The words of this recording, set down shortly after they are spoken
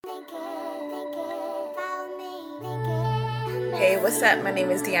Hey, what's up? My name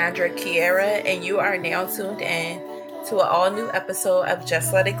is Deandra Kiera, and you are now tuned in to an all-new episode of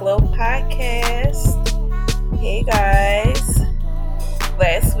Just Let It Glow podcast. Hey, guys.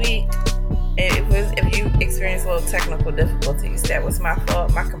 Last week, if you experienced little technical difficulties, that was my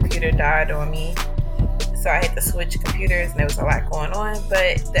fault. My computer died on me, so I had to switch computers, and there was a lot going on,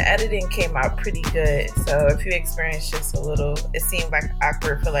 but the editing came out pretty good. So if you experienced just a little, it seemed like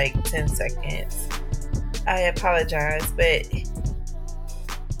awkward for like 10 seconds. I apologize, but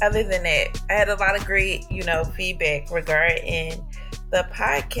other than that, I had a lot of great, feedback regarding the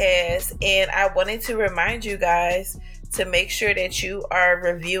podcast, and I wanted to remind you guys to make sure that you are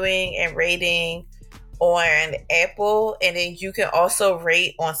reviewing and rating on Apple, and then you can also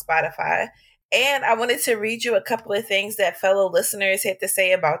rate on Spotify. And I wanted to read you a couple of things that fellow listeners had to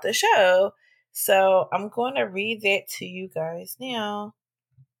say about the show. So I'm going to read that to you guys now.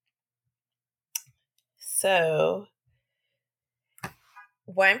 So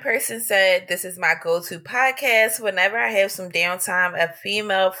one person said, "This is my go-to podcast. Whenever I have some downtime, a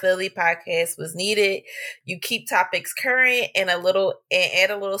female Philly podcast was needed. You keep topics current and add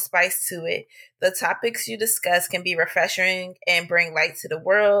a little spice to it. The topics you discuss can be refreshing and bring light to the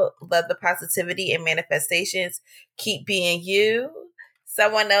world. Love the positivity and manifestations. Keep being you."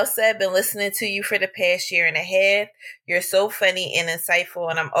 Someone else said, "Been listening to you for the past year and a half. You're so funny and insightful,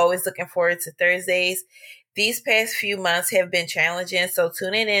 and I'm always looking forward to Thursdays. These past few months have been challenging, so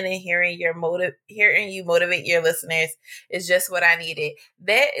tuning in and hearing you motivate your listeners is just what I needed."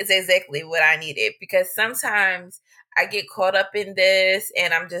 That is exactly what I needed, because sometimes I get caught up in this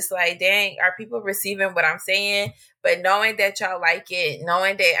and I'm just like, dang, are people receiving what I'm saying? But knowing that y'all like it,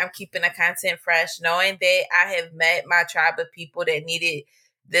 knowing that I'm keeping the content fresh, knowing that I have met my tribe of people that needed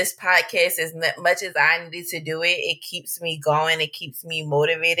this podcast as much as I needed to do it, it keeps me going. It keeps me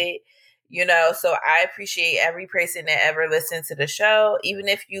motivated. So I appreciate every person that ever listened to the show. Even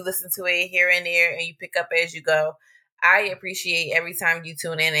if you listen to it here and there and you pick up as you go, I appreciate every time you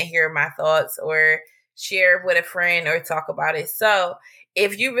tune in and hear my thoughts or share with a friend or talk about it. So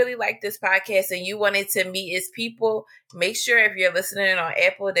if you really like this podcast and you wanted to meet its people, make sure if you're listening on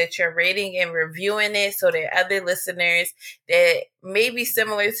Apple that you're rating and reviewing it so that other listeners that may be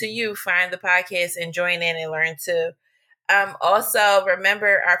similar to you find the podcast and join in and learn too. Also,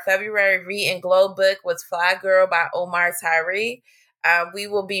 remember our February Read and Glow book was Fly Girl by Omar Tyree. We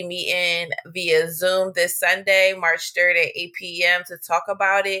will be meeting via Zoom this Sunday, March 3rd at 8 p.m. to talk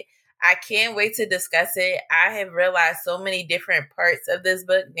about it. I can't wait to discuss it. I have realized so many different parts of this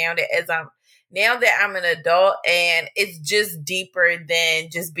book now that I'm an adult, and it's just deeper than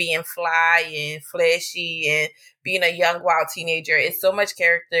just being fly and flashy and being a young, wild teenager. It's so much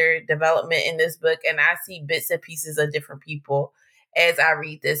character development in this book, and I see bits and pieces of different people as I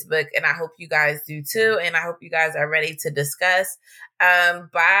read this book, and I hope you guys do too, and I hope you guys are ready to discuss.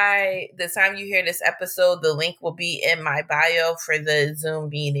 By the time you hear this episode, the link will be in my bio for the Zoom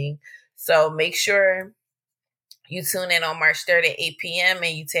meeting. So make sure you tune in on March 3rd at 8 p.m.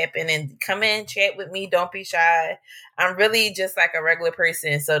 and you tap in and come in, chat with me. Don't be shy. I'm really just like a regular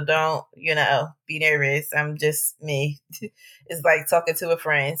person, so don't, be nervous. I'm just me. It's like talking to a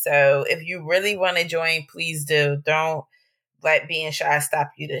friend. So if you really want to join, please do. Don't let being shy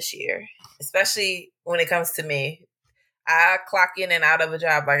stop you this year, especially when it comes to me. I clock in and out of a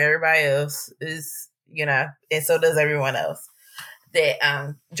job like everybody else is, and so does everyone else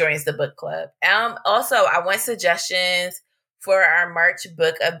that joins the book club. Also, I want suggestions for our March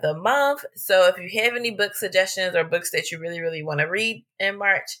book of the month. So if you have any book suggestions or books that you really, really want to read in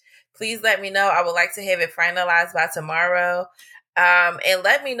March, please let me know. I would like to have it finalized by tomorrow. And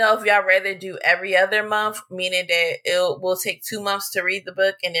let me know if y'all rather do every other month, meaning that it will take 2 months to read the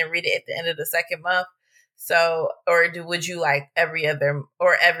book and then read it at the end of the second month. So, would you like every other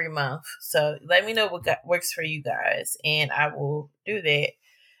or every month? So let me know what works for you guys, and I will do that.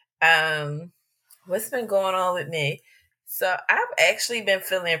 What's been going on with me? So I've actually been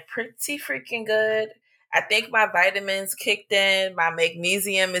feeling pretty freaking good. I think my vitamins kicked in. My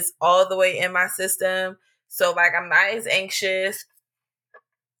magnesium is all the way in my system. So I'm not as anxious.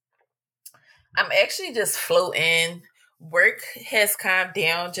 I'm actually just floating. Work has calmed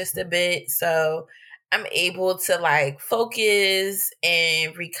down just a bit. So I'm able to focus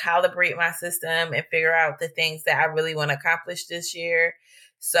and recalibrate my system and figure out the things that I really want to accomplish this year.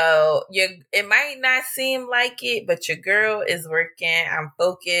 So it might not seem like it, but your girl is working. I'm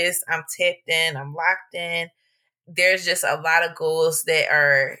focused. I'm tapped in. I'm locked in. There's just a lot of goals that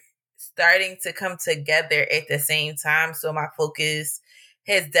are starting to come together at the same time. So my focus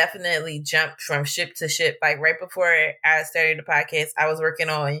has definitely jumped from ship to ship. Like right before I started the podcast, I was working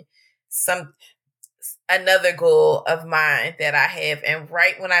on another goal of mine that I have. And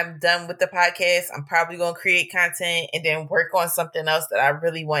right when I'm done with the podcast, I'm probably going to create content and then work on something else that I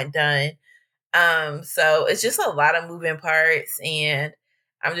really want done. So it's just a lot of moving parts, and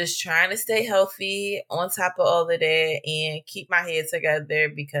I'm just trying to stay healthy on top of all of that and keep my head together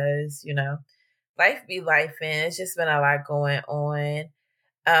because, life be life, and it's just been a lot going on.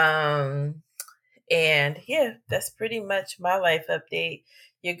 And yeah, that's pretty much my life update.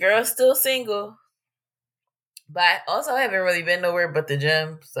 Your girl's still single, but I also haven't really been nowhere but the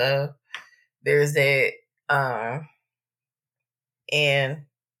gym. So there's that. And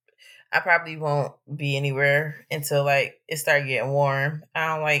I probably won't be anywhere until like it start getting warm. I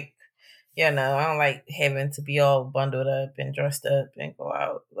don't like having to be all bundled up and dressed up and go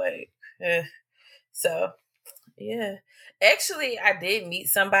out. So yeah. Actually, I did meet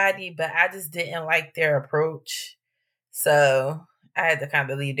somebody, but I just didn't like their approach. So I had to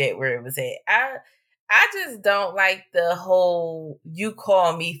kind of leave that where it was at. I just don't like the whole you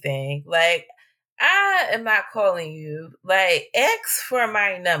call me thing. Like, I am not calling you. Like, X for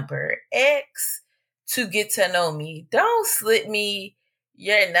my number. X to get to know me. Don't slip me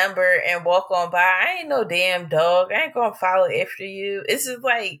your number and walk on by. I ain't no damn dog. I ain't gonna follow after you. It's just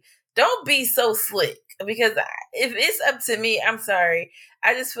like, don't be so slick. Because if it's up to me, I'm sorry.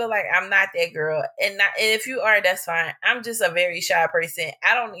 I just feel like I'm not that girl. And if you are, that's fine. I'm just a very shy person.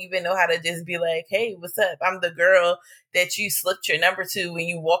 I don't even know how to just be like, hey, what's up? I'm the girl that you slipped your number to when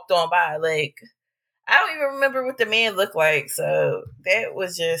you walked on by. Like, I don't even remember what the man looked like. So that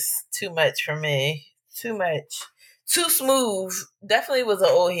was just too much for me. Too much. Too smooth. Definitely was an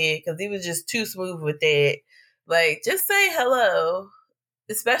old head because he was just too smooth with that. Like, just say hello.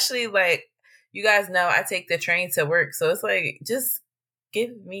 Especially like, you guys know I take the train to work. So it's like, just give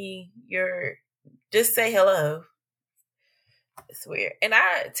me just say hello. It's weird. And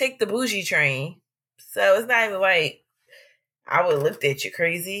I take the bougie train. So it's not even like I would look at you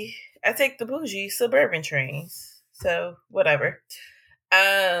crazy. I take the bougie suburban trains. So whatever.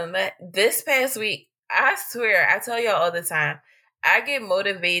 This past week, I swear, I tell y'all all the time, I get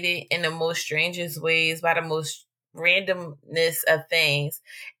motivated in the most strangest ways by the most randomness of things.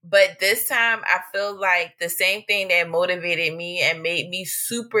 But this time I feel like the same thing that motivated me and made me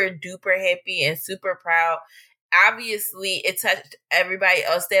super duper happy and super proud, obviously it touched everybody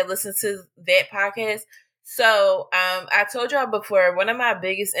else that listened to that podcast. So I told y'all before, one of my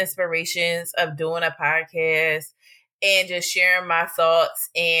biggest inspirations of doing a podcast and just sharing my thoughts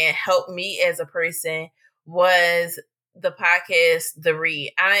and help me as a person was the podcast The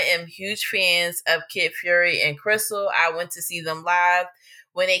Read. I am huge fans of Kid Fury and Crystal. I went to see them live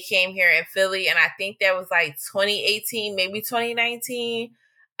when they came here in Philly, and I think that was like 2018, maybe 2019.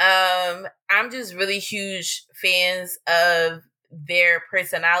 I'm just really huge fans of their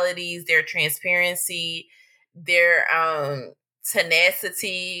personalities, their transparency, their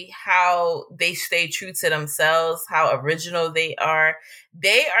tenacity, how they stay true to themselves, how original they are.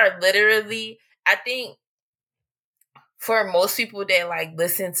 They are literally, I think, for most people that like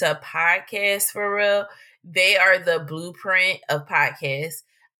listen to podcasts for real, they are the blueprint of podcasts.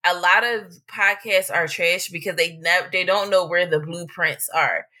 A lot of podcasts are trash because they don't know where the blueprints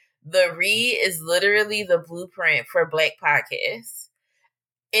are. The Read is literally the blueprint for Black podcasts.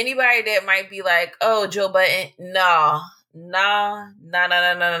 Anybody that might be like, oh, Joe Budden, no.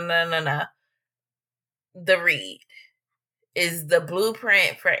 The Read is the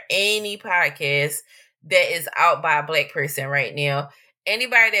blueprint for any podcast that is out by a Black person right now.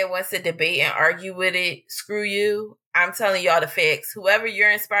 Anybody that wants to debate and argue with it, screw you. I'm telling y'all the facts. Whoever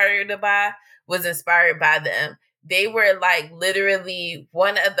you're inspired by was inspired by them. They were like literally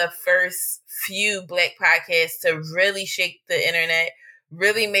one of the first few Black podcasts to really shake the internet,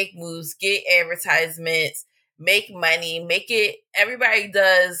 really make moves, get advertisements, make money, make it. Everybody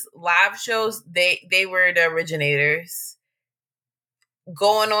does live shows. They were the originators.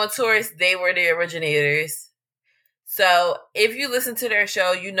 Going on tours, they were the originators. So if you listen to their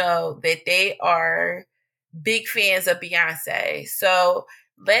show, you know that they are big fans of Beyonce. So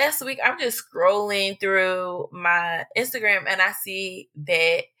last week, I'm just scrolling through my Instagram and I see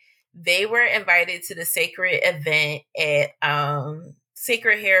that they were invited to the Sacred event at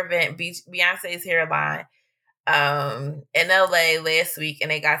Sacred Hair event, Beyonce's hairline, in LA last week, and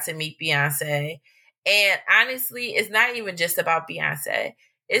they got to meet Beyonce. And honestly, it's not even just about Beyonce.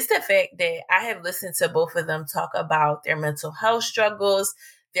 It's the fact that I have listened to both of them talk about their mental health struggles,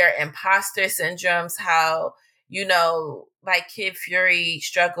 their imposter syndromes, how, like Kid Fury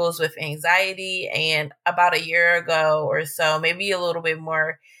struggles with anxiety, and about a year ago or so, maybe a little bit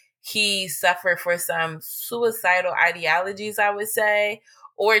more, he suffered for some suicidal ideologies, I would say,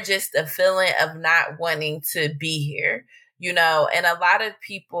 or just a feeling of not wanting to be here, and a lot of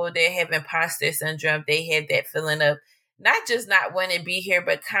people that have imposter syndrome, they had that feeling of not just not wanting to be here,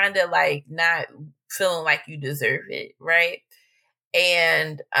 but kind of like not feeling like you deserve it, right?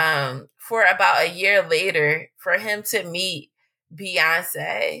 And for about a year later, for him to meet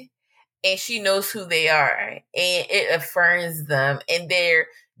Beyonce, and she knows who they are, and it affirms them, and their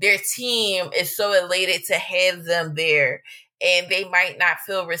team is so elated to have them there, and they might not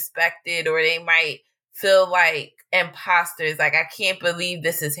feel respected, or they might feel like imposters, like, I can't believe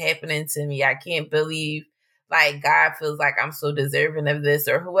this is happening to me, I can't believe like God feels like I'm so deserving of this,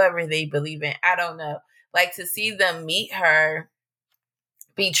 or whoever they believe in, I don't know. Like, to see them meet her,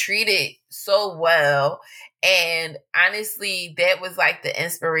 be treated so well. And honestly, that was like the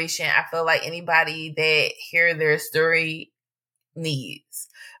inspiration I feel like anybody that hear their story needs.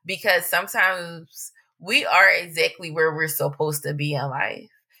 Because sometimes we are exactly where we're supposed to be in life.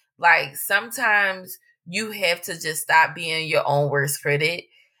 Like, sometimes you have to just stop being your own worst critic.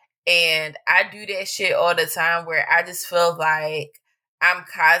 And I do that shit all the time, where I just feel like I'm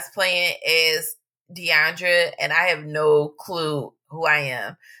cosplaying as Deandra and I have no clue who I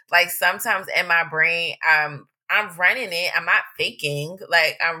am. Like, sometimes in my brain, I'm running it. I'm not faking.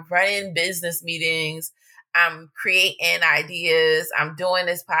 Like, I'm running business meetings. I'm creating ideas. I'm doing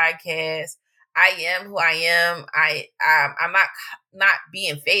this podcast. I am who I am. I'm not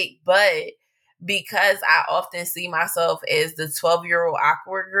being fake, but because I often see myself as the 12-year-old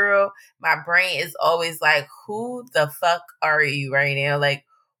awkward girl, my brain is always like, who the fuck are you right now? Like,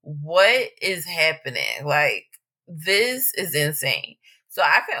 what is happening? Like, this is insane. So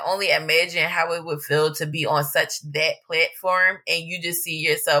I can only imagine how it would feel to be on such that platform, and you just see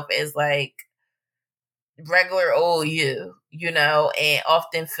yourself as like regular old and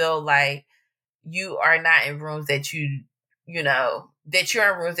often feel like you are not in rooms that that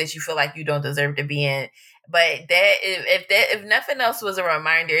you're in rooms that you feel like you don't deserve to be in. But that, if nothing else, was a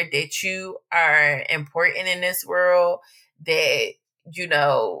reminder that you are important in this world, that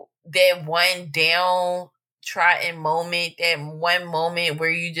that one downtrodden moment, that one moment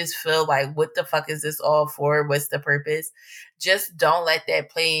where you just feel like, what the fuck is this all for? What's the purpose? Just don't let that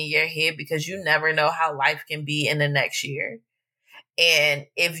play in your head, because you never know how life can be in the next year. And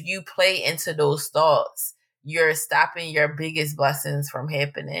if you play into those thoughts, you're stopping your biggest blessings from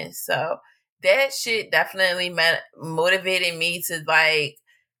happening. So that shit definitely motivated me to like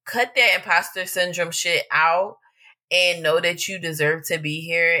cut that imposter syndrome shit out, and know that you deserve to be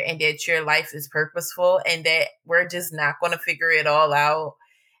here, and that your life is purposeful, and that we're just not going to figure it all out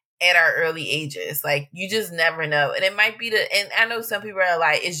at our early ages. Like, you just never know. And it might be and I know some people are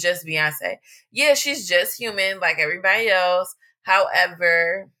like, it's just Beyonce. Yeah, she's just human like everybody else.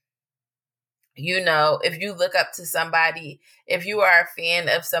 However, if you look up to somebody, if you are a fan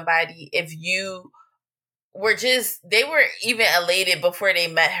of somebody, if you they were even elated before they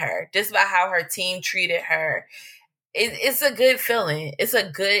met her, just by how her team treated her. It's a good feeling. It's a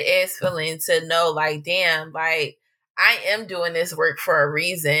good ass feeling to know, like, damn, like, I am doing this work for a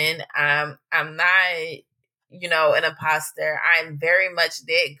reason. I'm not, an imposter. I'm very much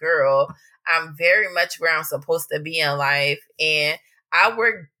that girl. I'm very much where I'm supposed to be in life. And I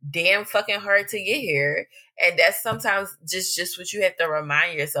work damn fucking hard to get here. And that's sometimes just what you have to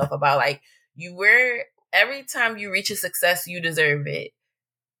remind yourself about. Like, every time you reach a success, you deserve it.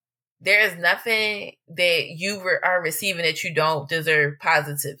 There is nothing that you are receiving that you don't deserve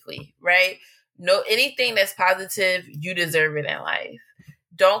positively, right? No, anything that's positive, you deserve it in life.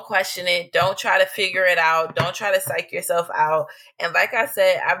 Don't question it. Don't try to figure it out. Don't try to psych yourself out. And like I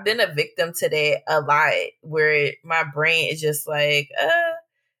said, I've been a victim to that a lot, where my brain is just like,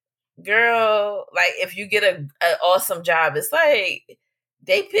 girl, like, if you get an awesome job, it's like,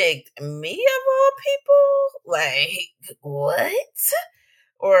 they picked me of all people? Like, what?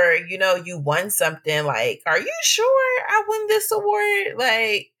 Or, you won something, like, are you sure I won this award?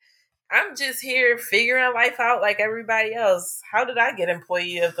 Like, I'm just here figuring life out like everybody else. How did I get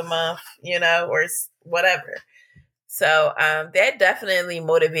employee of the month, or whatever? So that definitely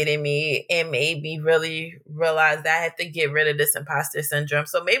motivated me and made me really realize that I have to get rid of this imposter syndrome.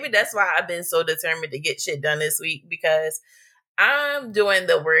 So maybe that's why I've been so determined to get shit done this week, because I'm doing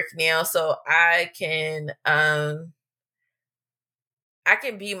the work now, so I can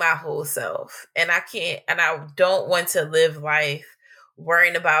be my whole self, and I don't want to live life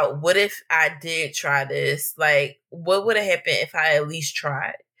worrying about, what if I did try this? Like, what would have happened if I at least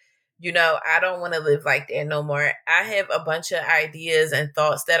tried? I don't want to live like that no more. I have a bunch of ideas and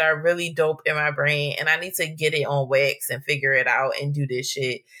thoughts that are really dope in my brain, and I need to get it on wax and figure it out and do this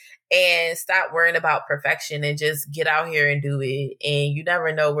shit and stop worrying about perfection and just get out here and do it. And you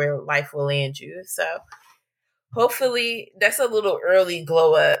never know where life will land you. So hopefully that's a little early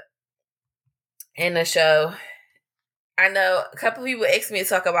glow up in the show. I know a couple people asked me to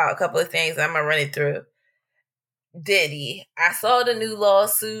talk about a couple of things. I'm going to run it through. Diddy. I saw the new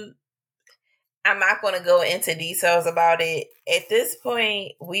lawsuit. I'm not going to go into details about it. At this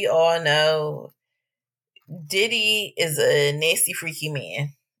point, we all know Diddy is a nasty, freaky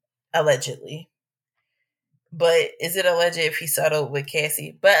man, allegedly. But is it alleged if he settled with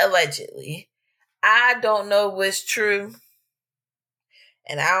Cassie? But allegedly. I don't know what's true,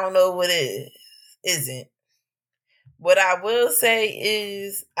 and I don't know what isn't. What I will say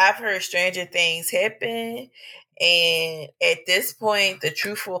is I've heard stranger things happen, and at this point, the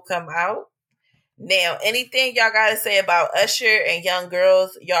truth will come out. Now, anything y'all gotta say about Usher and young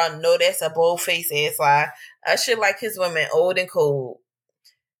girls, y'all know that's a bold-faced ass lie. Usher like his women old and cold.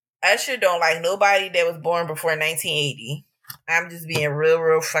 Usher don't like nobody that was born before 1980. I'm just being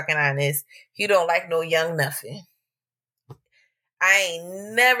real fucking honest. He don't like no young nothing. I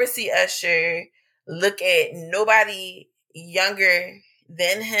ain't never see Usher look at nobody younger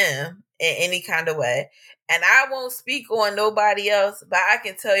than him in any kind of way. And I won't speak on nobody else, but I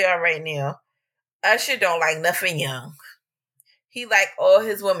can tell y'all right now, Usher don't like nothing young. He like all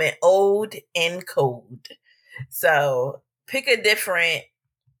his women old and cold. So pick a different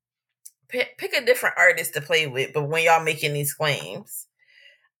artist to play with, but when y'all making these claims.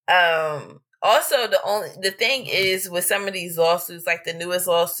 Also the thing is with some of these lawsuits, like the newest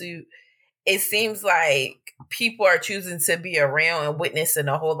lawsuit, it seems like people are choosing to be around and witnessing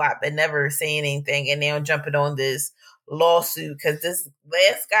a whole lot but never saying anything, and now jumping on this lawsuit because this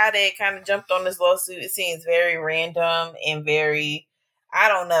last guy that kind of jumped on this lawsuit, it seems very random and very, I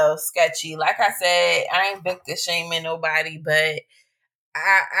don't know, sketchy. Like I said, I ain't victim shaming nobody, but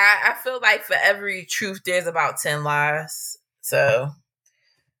I feel like for every truth there's about 10 lies. So,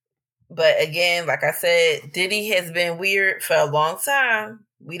 but again, like I said, Diddy has been weird for a long time.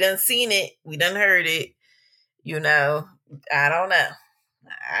 We done seen it. We done heard it. I don't know.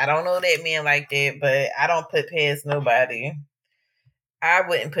 I don't know that man like that, but I don't put past nobody. I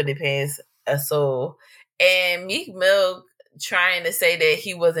wouldn't put it past a soul. And Meek Mill trying to say that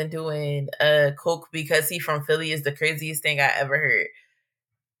he wasn't doing coke because he from Philly is the craziest thing I ever heard.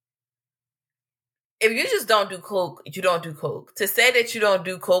 If you just don't do coke, you don't do coke. To say that you don't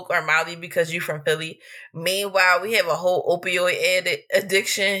do coke or Molly because you from Philly, meanwhile we have a whole opioid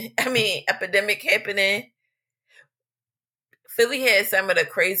epidemic happening. Philly had some of the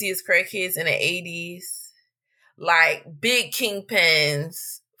craziest crackheads in the 80s. Like big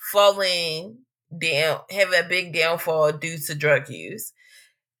kingpins falling down, have a big downfall due to drug use.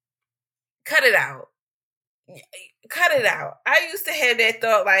 Cut it out. I used to have that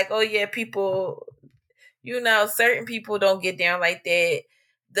thought like, oh yeah, people, certain people don't get down like that.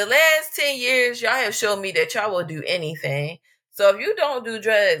 The last 10 years, y'all have shown me that y'all will do anything. So if you don't do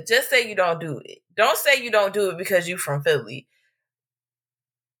drugs, just say you don't do it. Don't say you don't do it because you from Philly.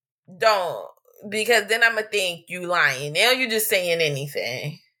 Don't. Because then I'm going to think you lying. Now you're just saying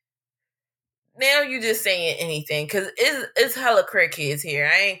anything. Because it's hella crackheads here.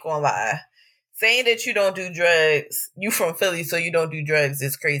 I ain't going to lie. Saying that you don't do drugs, you from Philly, so you don't do drugs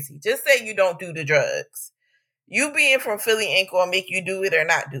is crazy. Just say you don't do the drugs. You being from Philly ain't going to make you do it or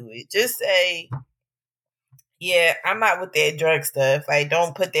not do it. Just say, yeah, I'm not with that drug stuff. Like,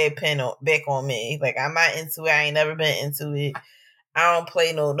 don't put that pen back on me. Like, I'm not into it. I ain't never been into it. I don't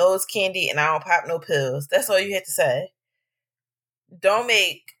play no nose candy and I don't pop no pills. That's all you had to say. Don't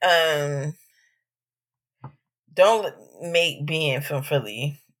make being from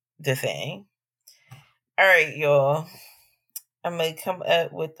Philly the thing. All right, y'all. I'm going to come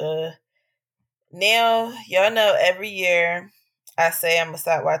up with now, y'all know every year I say I'm going to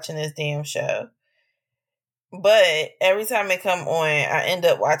stop watching this damn show. But every time it come on, I end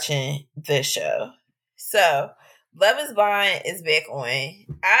up watching this show. So, Love is Blind is back on.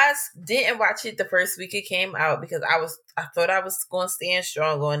 I didn't watch it the first week it came out because I thought I was going to stand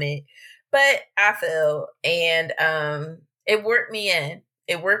strong on it, but I fell, and it worked me in.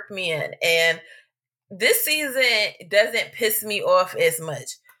 And this season doesn't piss me off as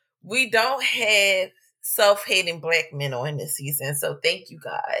much. We don't have self-hating black men on this season, so thank you,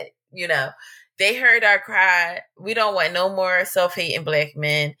 God. They heard our cry. We don't want no more self-hating black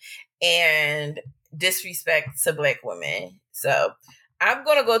men and disrespect to black women. So I'm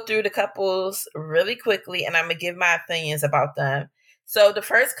going to go through the couples really quickly, and I'm going to give my opinions about them. So the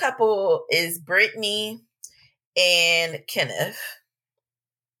first couple is Brittany and Kenneth.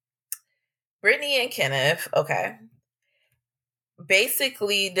 Brittany and Kenneth, okay.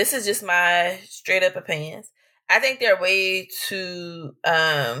 Basically, this is just my straight up opinions. I think they're way too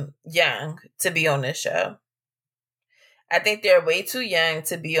young to be on this show. I think they're way too young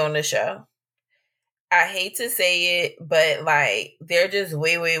to be on the show. I hate to say it, but like they're just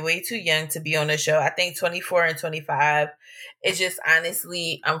way, way, way too young to be on the show. I think 24 and 25 is just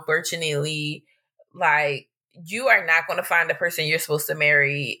honestly, unfortunately, like you are not going to find the person you're supposed to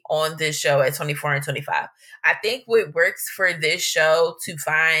marry on this show at 24 and 25. I think what works for this show to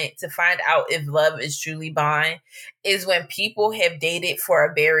find out if love is truly blind is when people have dated for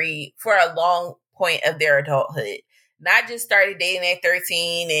a long point of their adulthood. Not just started dating at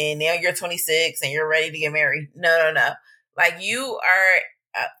 13 and now you're 26 and you're ready to get married. No. Like you are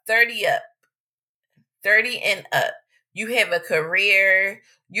 30 up, 30 and up. You have a career.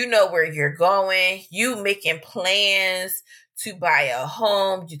 You know where you're going. You making plans to buy a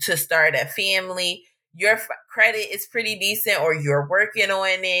home, to start a family. Your credit is pretty decent or you're working on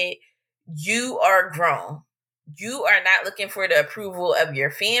it. You are grown. You are not looking for the approval of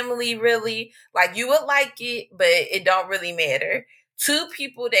your family, really. Like you would like it, but it don't really matter. Two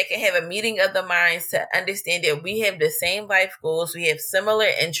people that can have a meeting of the minds to understand that we have the same life goals. We have similar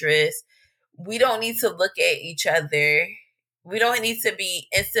interests. We don't need to look at each other. We don't need to be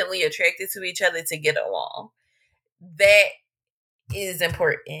instantly attracted to each other to get along. That is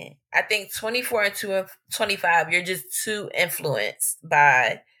important. I think 24 and 25, you're just too influenced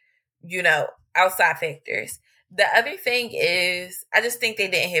by, outside factors. The other thing is, I just think they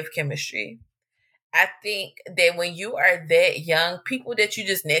didn't have chemistry. I think that when you are that young, people that you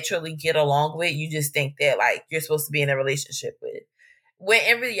just naturally get along with, you just think that like you're supposed to be in a relationship with. When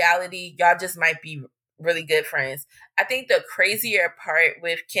in reality, y'all just might be really good friends. I think the crazier part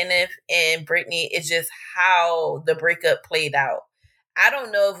with Kenneth and Brittany is just how the breakup played out. I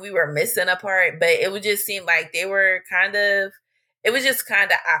don't know if we were missing a part, but it would just seem like they were it was just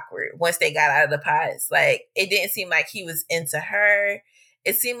kind of awkward once they got out of the pods. Like, it didn't seem like he was into her.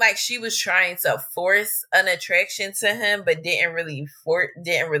 It seemed like she was trying to force an attraction to him, but didn't really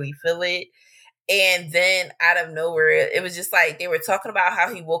feel it. And then out of nowhere, it was just like they were talking about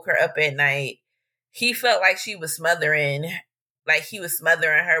how he woke her up at night. He felt like he was smothering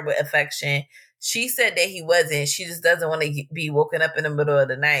her with affection. She said that he wasn't. She just doesn't want to be woken up in the middle of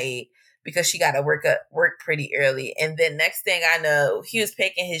the night because she got to work pretty early. And then next thing I know, he was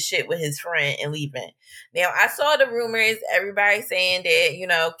packing his shit with his friend and leaving. Now, I saw the rumors, everybody saying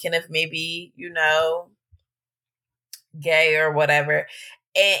that, Kenneth may be, gay or whatever.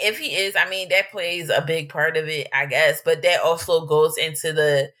 And if he is, I mean, that plays a big part of it, I guess. But that also goes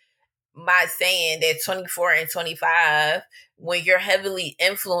into my saying that 24 and 25, when you're heavily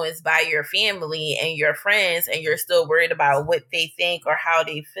influenced by your family and your friends and you're still worried about what they think or how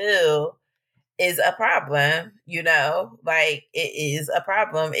they feel, is a problem. Like, it is a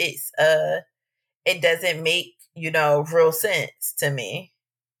problem. It doesn't make real sense to me.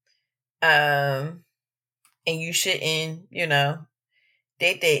 And you shouldn't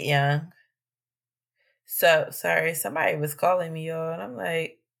date that young. So sorry, somebody was calling me, y'all, and I'm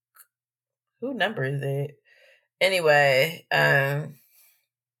like, who number is it? Anyway, yeah,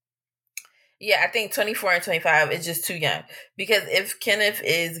 I think 24 and 25 is just too young. Because if Kenneth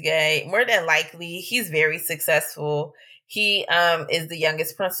is gay, more than likely, he's very successful. He is the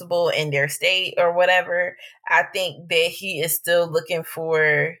youngest principal in their state or whatever. I think that he is still looking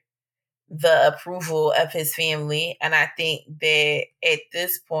for the approval of his family. And I think that at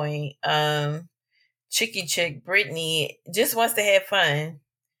this point, Chicky Chick Brittany just wants to have fun.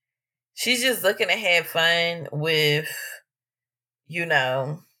 She's just looking to have fun with,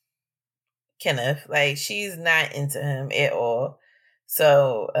 Kenneth. Like, she's not into him at all.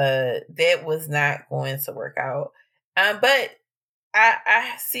 So that was not going to work out. But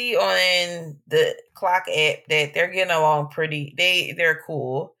I see on the Clock app that they're getting along pretty. They're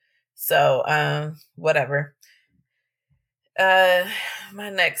cool. So whatever. My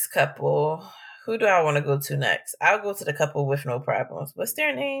next couple. Who do I want to go to next? I'll go to the couple with no problems. What's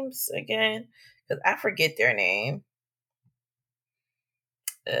their names again? Because I forget their name.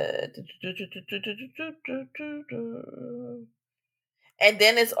 And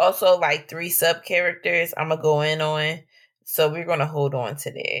then it's also like 3 sub characters I'm gonna go in on. So we're gonna hold on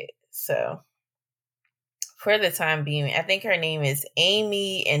to that. So for the time being, I think her name is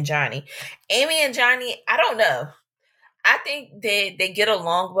Amy and Johnny. Amy and Johnny, I don't know. I think they get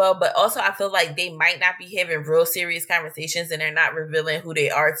along well, but also I feel like they might not be having real serious conversations and they're not revealing who they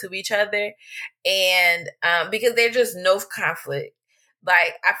are to each other. And because there's just no conflict.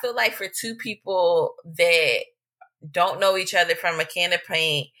 Like, I feel like for two people that don't know each other from a can of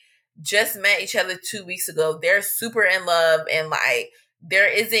paint, just met each other 2 weeks ago, they're super in love, and like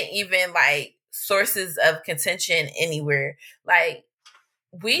there isn't even like sources of contention anywhere. Like,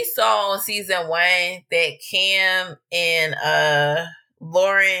 we saw on season 1 that Cam and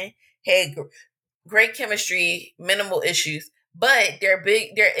Lauren had great chemistry, minimal issues, but their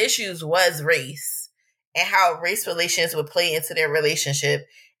issues was race and how race relations would play into their relationship,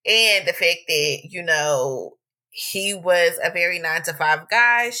 and the fact that he was a very 9 to 5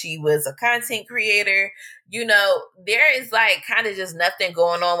 guy, she was a content creator. There is like kind of just nothing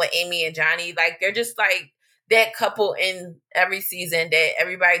going on with Amy and Johnny. Like, they're just like that couple in every season that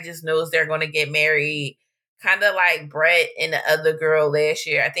everybody just knows they're going to get married. Kind of like Brett and the other girl last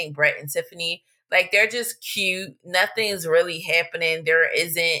year. I think Brett and Tiffany. Like, they're just cute. Nothing's really happening. There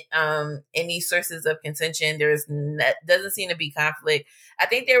isn't any sources of contention. Doesn't seem to be conflict. I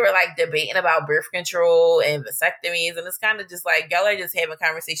think they were like debating about birth control and vasectomies, and it's kind of just like y'all are just having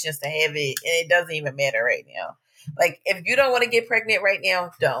conversations to have it, and it doesn't even matter right now. Like, if you don't want to get pregnant right now,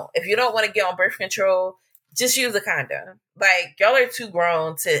 don't. If you don't want to get on birth control, just use a condom. Like, y'all are too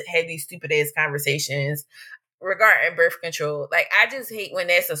grown to have these stupid ass conversations regarding birth control. Like, I just hate when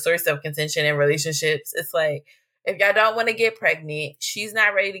that's a source of contention in relationships. It's like, if y'all don't want to get pregnant, she's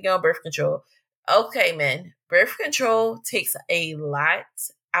not ready to go on birth control. Okay, men, birth control takes a lot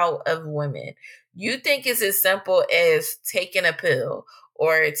out of women. You think it's as simple as taking a pill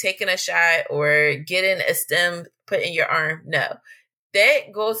or taking a shot or getting a stem put in your arm? No.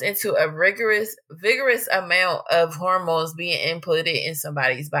 That goes into a vigorous amount of hormones being inputted in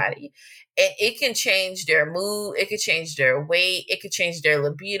somebody's body. And it can change their mood. It can change their weight. It can change their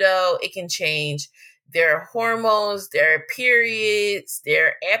libido. It can change their hormones, their periods,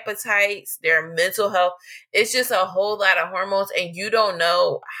 their appetites, their mental health. It's just a whole lot of hormones, and you don't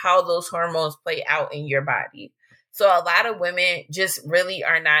know how those hormones play out in your body. So a lot of women just really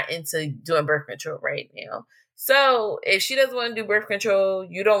are not into doing birth control right now. So if she doesn't want to do birth control,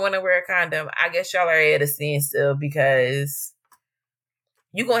 you don't want to wear a condom, I guess y'all are at a standstill because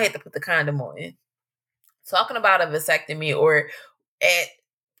you're going to have to put the condom on. Talking about a vasectomy or at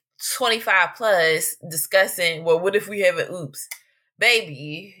 25 plus discussing, well, what if we have an oops?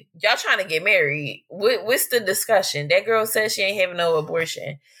 Baby, y'all trying to get married. What's the discussion? That girl says she ain't having no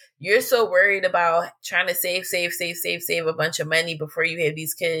abortion. You're so worried about trying to save a bunch of money before you have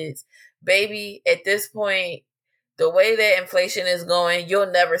these kids. Baby, at this point, the way that inflation is going,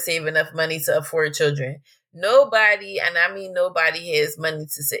 you'll never save enough money to afford children. Nobody, and I mean nobody, has money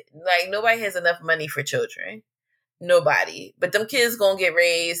to save. Like, nobody has enough money for children. Nobody. But them kids gonna get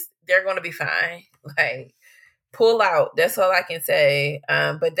raised. They're gonna be fine. Like, pull out. That's all I can say.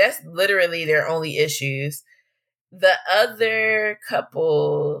 But that's literally their only issues. The other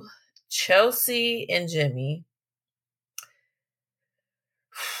couple, Chelsea and Jimmy.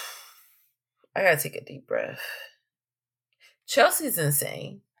 I gotta take a deep breath. Chelsea's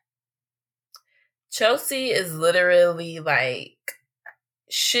insane. Chelsea is literally like,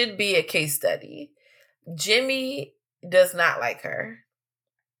 should be a case study. Jimmy does not like her.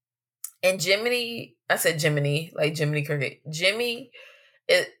 And Jiminy, I said Jiminy, like Jiminy Cricket. Jimmy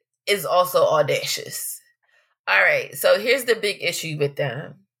is also audacious. All right, so here's the big issue with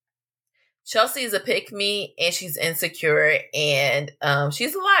them. Chelsea's a pick-me, and she's insecure, and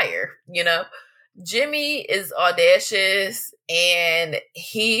she's a liar, Jimmy is audacious, and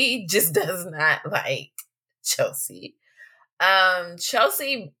he just does not like Chelsea.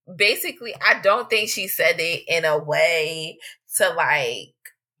 Chelsea, basically, I don't think she said it in a way to like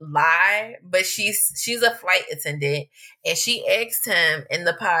lie, but she's a flight attendant, and she asked him in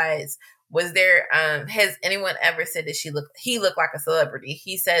the pods, was there has anyone ever said that he looked like a celebrity?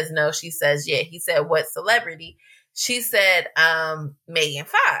 He says no. She says yeah. He said, what celebrity? She said Megan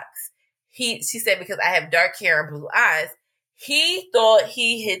Fox. She said, because I have dark hair and blue eyes. He thought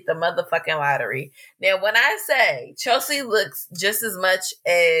he hit the motherfucking lottery. Now, when I say Chelsea looks just as much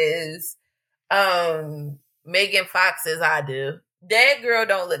as Megan Fox as I do, that girl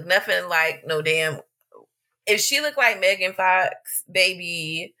don't look nothing like no damn. If she looked like Megan Fox,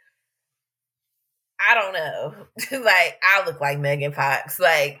 baby, I don't know. Like, I look like Megan Fox.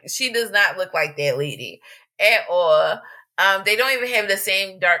 Like, she does not look like that lady at all. They don't even have the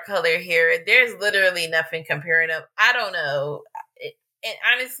same dark color hair. There's literally nothing comparing them. I don't know. And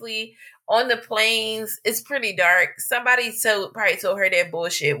honestly, on the planes, it's pretty dark. Somebody probably told her that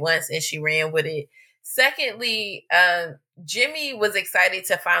bullshit once, and she ran with it. Secondly, Jimmy was excited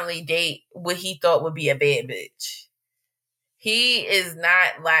to finally date what he thought would be a bad bitch. he is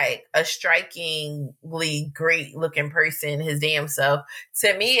not like a strikingly great looking person, his damn self.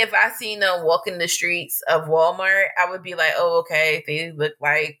 To me, if I seen them walking the streets of Walmart, I would be like, oh, okay, they look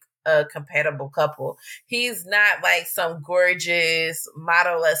like a compatible couple. He's not like some gorgeous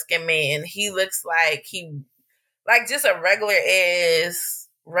model-esque man. He looks like just a regular ass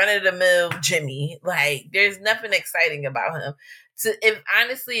run-of-the-mill Jimmy. Like, there's nothing exciting about him. If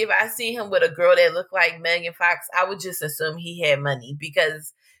I see him with a girl that looked like Megan Fox, I would just assume he had money,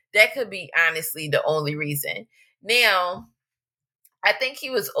 because that could be honestly the only reason. Now, I think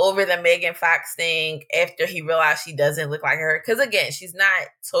he was over the Megan Fox thing after he realized she doesn't look like her. Because again, she's not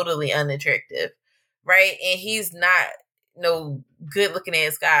totally unattractive, right? And he's not no good looking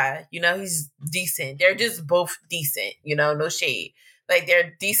ass guy. He's decent. They're just both decent, no shade. Like,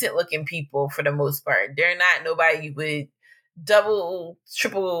 they're decent looking people for the most part. They're not nobody you would double,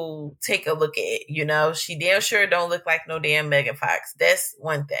 triple take a look at. She damn sure don't look like no damn Megan Fox. That's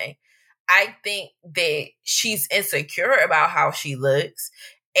one thing. I think that she's insecure about how she looks,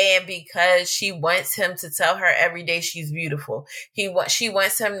 and because she wants him to tell her every day she's beautiful. She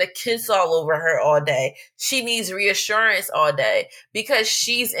wants him to kiss all over her all day. She needs reassurance all day because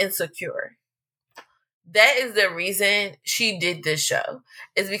she's insecure. That is the reason she did this show,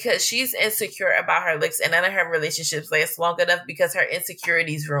 is because she's insecure about her looks, and none of her relationships last long enough because her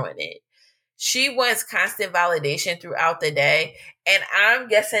insecurities ruin it. She wants constant validation throughout the day. And I'm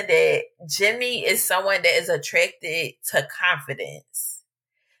guessing that Jimmy is someone that is attracted to confidence.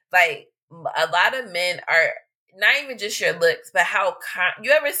 Like, a lot of men are not even just your looks, but how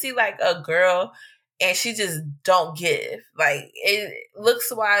you ever see like a girl and she just don't give. Like, it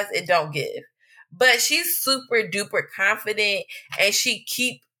looks wise, it don't give. But she's super duper confident, and she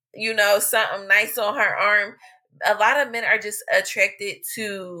keep, something nice on her arm. A lot of men are just attracted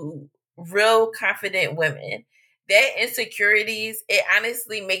to real confident women. That insecurities, it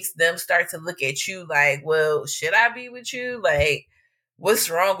honestly makes them start to look at you like, well, should I be with you? Like, what's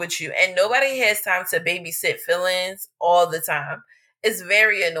wrong with you? And nobody has time to babysit feelings all the time. It's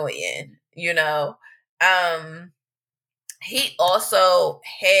very annoying, He also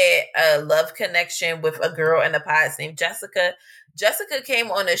had a love connection with a girl in the pods named Jessica. Jessica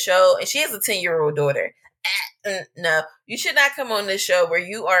came on the show, and she has a 10-year-old daughter. No, you should not come on this show where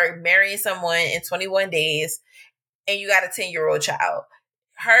you are marrying someone in 21 days and you got a 10-year-old child.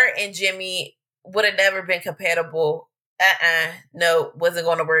 Her and Jimmy would have never been compatible. No, wasn't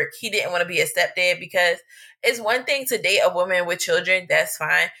going to work. He didn't want to be a stepdad, because it's one thing to date a woman with children, that's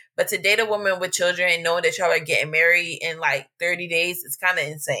fine. But to date a woman with children and knowing that y'all are getting married in like 30 days is kind of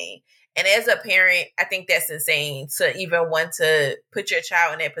insane. And as a parent, I think that's insane to even want to put your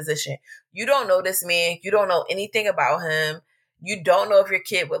child in that position. You don't know this man. You don't know anything about him. You don't know if your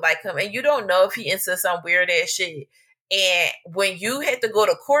kid would like him. And you don't know if he into some weird ass shit. And when you had to go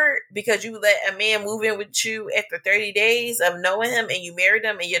to court because you let a man move in with you after 30 days of knowing him, and you married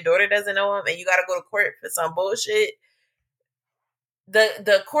him and your daughter doesn't know him, and you got to go to court for some bullshit,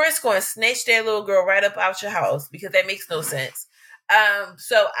 the court's going to snatch that little girl right up out your house, because that makes no sense.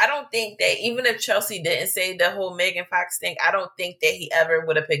 So I don't think that, even if Chelsea didn't say the whole Megan Fox thing, I don't think that he ever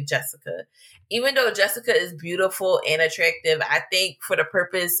would have picked Jessica. Even though Jessica is beautiful and attractive, I think for the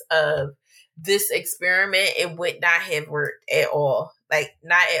purpose of this experiment, it would not have worked at all. Like,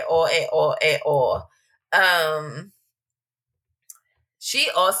 not at all, at all, at all. Chelsea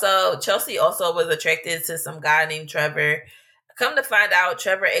also was attracted to some guy named Trevor. Come to find out,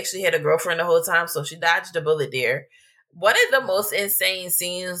 Trevor actually had a girlfriend the whole time, so she dodged a bullet there. One of the most insane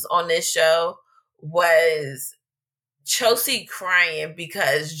scenes on this show was Chelsea crying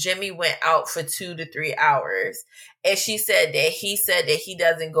because Jimmy went out for 2 to 3 hours. And she said that he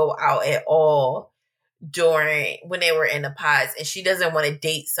doesn't go out at all when they were in the pods. And she doesn't want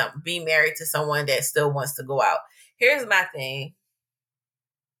to be married to someone that still wants to go out. Here's my thing.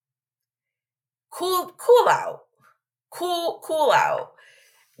 Cool out. Cool out.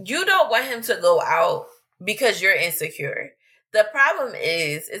 You don't want him to go out because you're insecure. The problem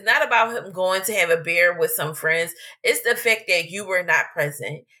is, it's not about him going to have a beer with some friends. It's the fact that you were not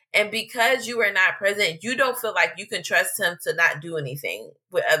present. And because you were not present, you don't feel like you can trust him to not do anything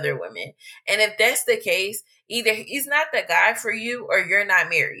with other women. And if that's the case, either he's not the guy for you or you're not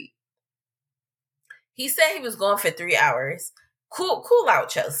married. He said he was going for 3 hours. Cool out,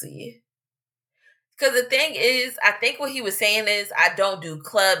 Chelsea. Because the thing is, I think what he was saying is, I don't do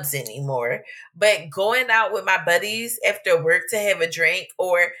clubs anymore. But going out with my buddies after work to have a drink,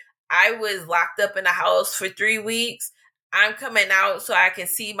 or I was locked up in the house for 3 weeks, I'm coming out so I can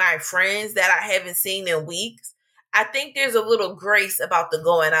see my friends that I haven't seen in weeks. I think there's a little grace about the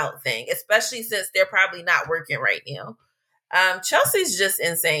going out thing, especially since they're probably not working right now. Chelsea's just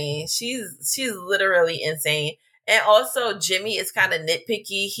insane. She's literally insane. And also Jimmy is kind of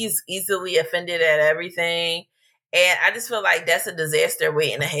nitpicky. He's easily offended at everything. And I just feel like that's a disaster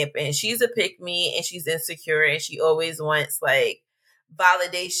waiting to happen. She's a pick me and she's insecure and she always wants like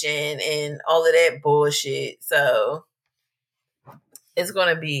validation and all of that bullshit. So it's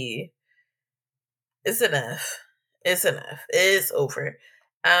gonna be it's enough. It's enough. It's over.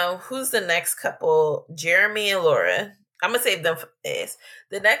 Who's the next couple? Jeremy and Laura. I'm gonna save them for this.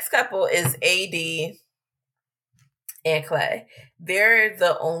 The next couple is AD and Clay. They're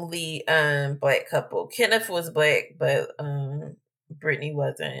the only black couple. Kenneth was black, but Brittany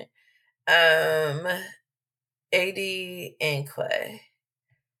wasn't. AD and Clay.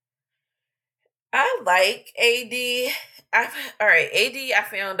 I like AD. All right, AD. I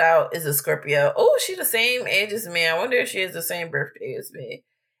found out is a Scorpio. Oh, she's the same age as me. I wonder if she has the same birthday as me.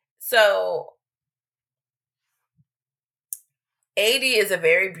 So AD is a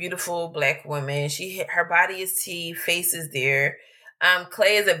very beautiful black woman. Her body is T, face is there.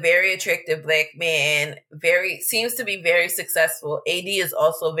 Clay is a very attractive black man. Seems to be very successful. AD is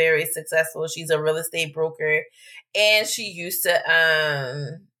also very successful. She's a real estate broker, and she used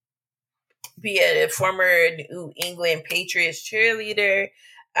to be a former New England Patriots cheerleader.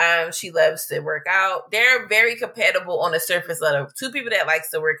 She loves to work out. They're very compatible on the surface level. Two people that likes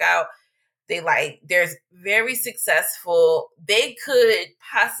to work out. There's very successful. They could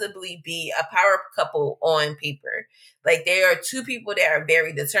possibly be a power couple on paper. Like, they are two people that are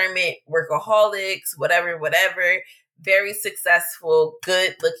very determined, workaholics, whatever. Very successful,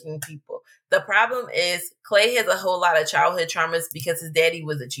 good looking people. The problem is Clay has a whole lot of childhood traumas because his daddy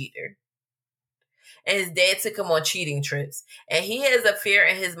was a cheater. And his dad took him on cheating trips. And he has a fear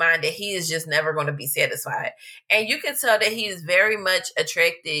in his mind that he is just never going to be satisfied. And you can tell that he is very much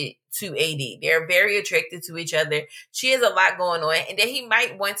attracted to AD. They're very attracted to each other. She has a lot going on. And that he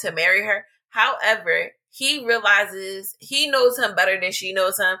might want to marry her. However, he realizes he knows him better than she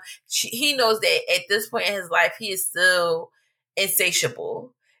knows him. He knows that at this point in his life, he is still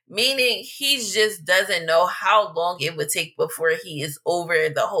insatiable. Meaning he just doesn't know how long it would take before he is over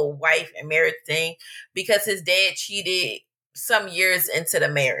the whole wife and marriage thing, because his dad cheated some years into the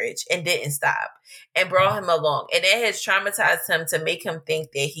marriage and didn't stop and brought him along. And that has traumatized him to make him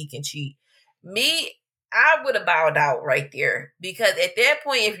think that he can cheat. I would have bowed out right there, because at that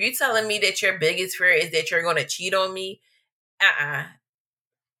point, if you're telling me that your biggest fear is that you're going to cheat on me, I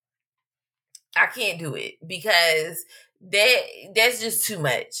can't do it, because that's just too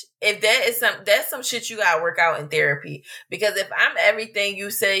much. If that's some shit you gotta work out in therapy. Because if I'm everything you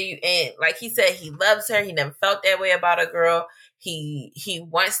say, and like he said, he loves her, he never felt that way about a girl. He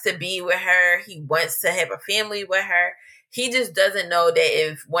wants to be with her. He wants to have a family with her. He just doesn't know that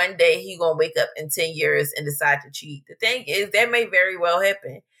if one day he gonna wake up in 10 years and decide to cheat. The thing is, that may very well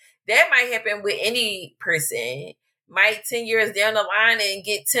happen. That might happen with any person. Might 10 years down the line and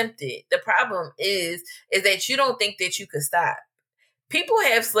get tempted. The problem is that you don't think that you could stop. People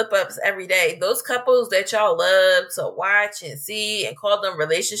have slip-ups every day. Those couples that y'all love to watch and see and call them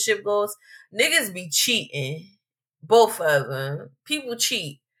relationship goals, niggas be cheating. Both of them. People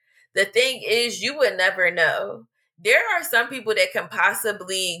cheat. The thing is, you would never know. There are some people that can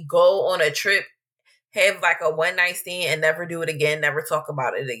possibly go on a trip, have like a one-night stand and never do it again, never talk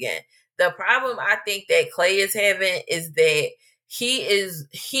about it again. The problem I think that Clay is having is that he is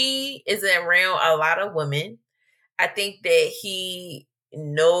around a lot of women. I think that he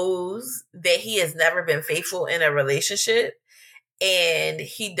knows that he has never been faithful in a relationship, and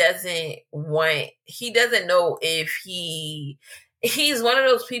he doesn't know if he's one of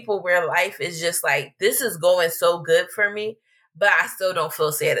those people where life is just like, this is going so good for me, but I still don't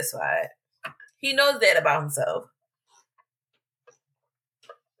feel satisfied. He knows that about himself.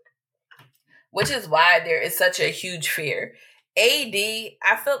 Which is why there is such a huge fear. AD,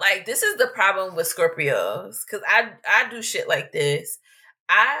 I feel like this is the problem with Scorpios. Because I do shit like this.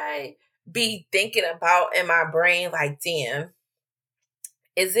 I be thinking about in my brain, like, damn,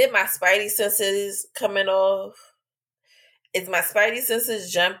 is it my spidey senses coming off? Is my spidey senses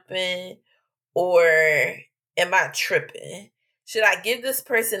jumping? Or am I tripping? Should I give this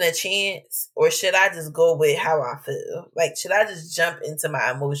person a chance? Or should I just go with how I feel? Like, should I just jump into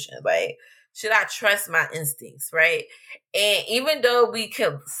my emotion? Like, should I trust my instincts, right? And even though we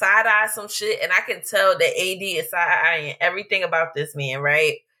can side-eye some shit, and I can tell that AD is side-eyeing everything about this man,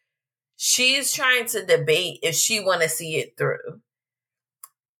 right? She's trying to debate if she want to see it through.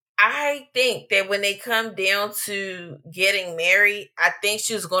 I think that when they come down to getting married, I think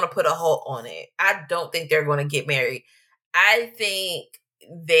she's going to put a halt on it. I don't think they're going to get married. I think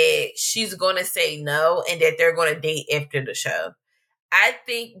that she's going to say no and that they're going to date after the show. I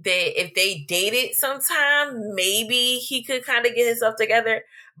think that if they dated sometime, maybe he could kind of get himself together.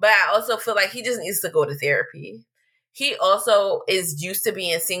 But I also feel like he just needs to go to therapy. He also is used to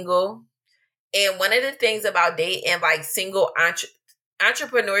being single. And one of the things about dating like single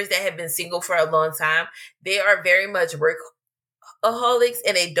entrepreneurs that have been single for a long time, they are very much workaholics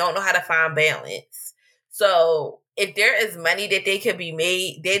and they don't know how to find balance. So if there is money that they could be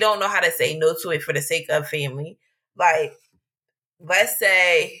made, they don't know how to say no to it for the sake of family. Like, let's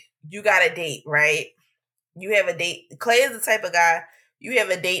say you got a date, right? You have a date. Clay is the type of guy, you have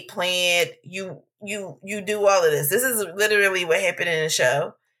a date planned. You do all of this. This is literally what happened in the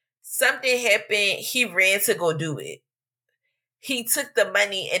show. Something happened. He ran to go do it. He took the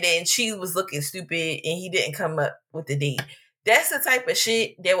money and then she was looking stupid and he didn't come up with the date. That's the type of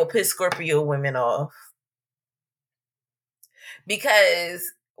shit that will piss Scorpio women off. Because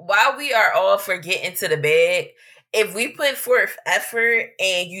while we are all for getting to the bag, if we put forth effort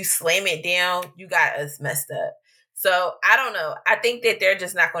and you slam it down, you got us messed up. So I don't know. I think that they're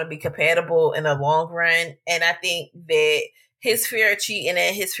just not going to be compatible in the long run. And I think that his fear of cheating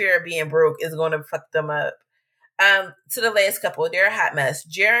and his fear of being broke is going to fuck them up. To the last couple, they're a hot mess.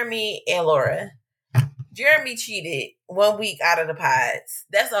 Jeremy and Laura. Jeremy cheated 1 week out of the pods.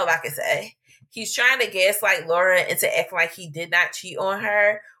 That's all I can say. He's trying to gaslight Laura into acting like he did not cheat on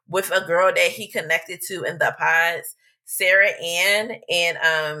her with a girl that he connected to in the pods, Sarah Ann,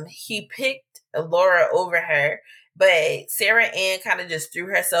 and he picked Laura over her, but Sarah Ann kind of just threw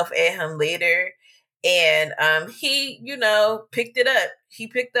herself at him later, and he, picked it up. He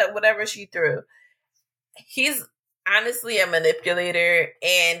picked up whatever she threw. He's honestly a manipulator,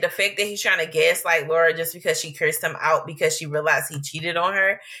 and the fact that he's trying to gaslight Laura just because she cursed him out because she realized he cheated on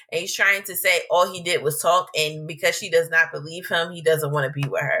her, and he's trying to say all he did was talk, and because she does not believe him, he doesn't want to be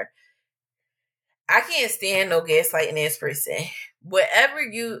with her. I can't stand no gaslighting ass person.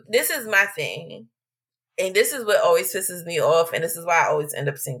 This is my thing, and this is what always pisses me off, and this is why I always end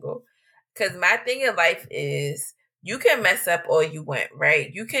up single. Because my thing in life is, you can mess up all you want,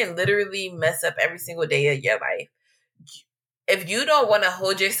 right? You can literally mess up every single day of your life. If you don't want to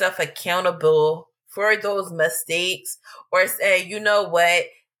hold yourself accountable for those mistakes or say, you know what,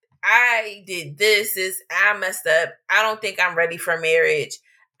 I did this, I messed up, I don't think I'm ready for marriage,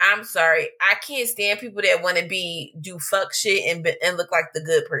 I'm sorry. I can't stand people that want to do fuck shit and look like the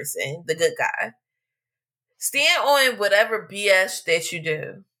good person, the good guy. Stand on whatever BS that you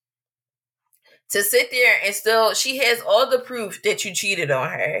do. To sit there and still, she has all the proof that you cheated on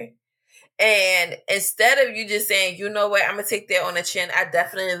her. And instead of you just saying, you know what, I'm going to take that on the chin, I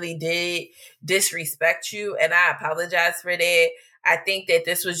definitely did disrespect you, and I apologize for that. I think that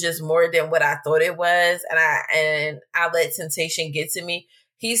this was just more than what I thought it was, and I let temptation get to me.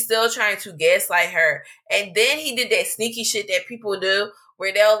 He's still trying to gaslight her. And then he did that sneaky shit that people do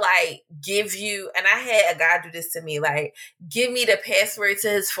where they'll like give you, and I had a guy do this to me, like give me the password to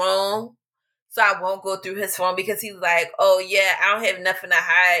his phone so I won't go through his phone, because he's like, oh yeah, I don't have nothing to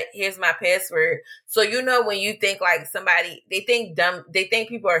hide. Here's my password. So when you think like somebody, they think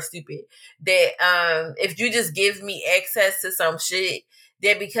people are stupid. That if you just give me access to some shit,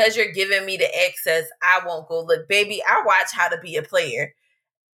 that because you're giving me the access, I won't go look. Baby, I watch How to Be a Player.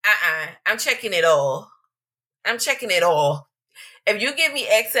 I'm checking it all. If you give me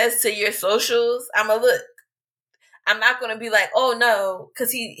access to your socials, I'ma look. I'm not going to be like, oh no,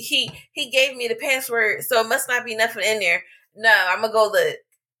 because he gave me the password, so it must not be nothing in there. No, I'm going to go look.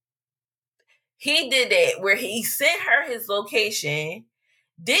 He did that where he sent her his location,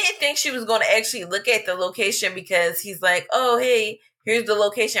 didn't think she was going to actually look at the location because he's like, oh, hey, here's the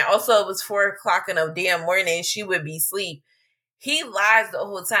location. Also, it was 4:00 in the damn morning. She would be asleep. He lies the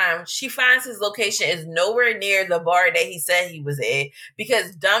whole time. She finds his location is nowhere near the bar that he said he was at,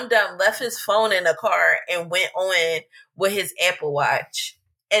 because Dum Dum left his phone in the car and went on with his Apple Watch.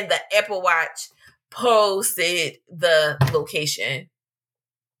 And the Apple Watch posted the location.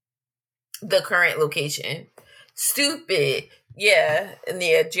 The current location. Stupid. Yeah. And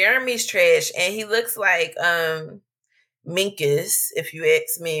yeah, Jeremy's trash. And he looks like Minkus, if you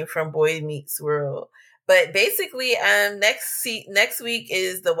ask me, from Boy Meets World. But basically, next week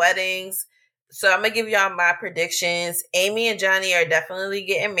is the weddings. So I'm going to give y'all my predictions. Amy and Johnny are definitely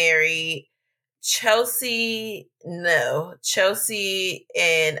getting married. Chelsea and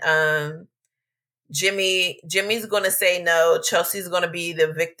Jimmy's going to say no. Chelsea's going to be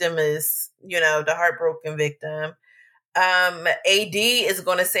the victim, the heartbroken victim. AD is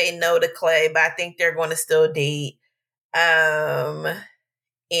going to say no to Clay, but I think they're going to still date.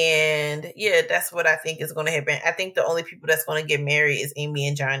 And yeah, that's what I think is going to happen. I think the only people that's going to get married is Amy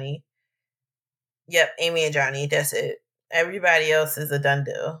and Johnny. Yep, Amy and Johnny. That's it. Everybody else is a done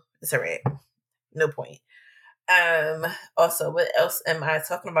deal. It's a wrap. No point. Also, what else am I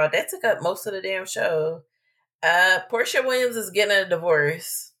talking about? That took up most of the damn show. Portia Williams is getting a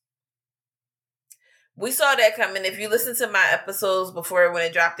divorce. We saw that coming. If you listen to my episodes before when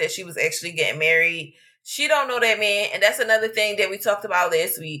it dropped that she was actually getting married, she don't know that man. And that's another thing that we talked about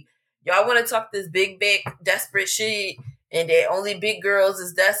last week. Y'all want to talk this big, desperate shit and that only big girls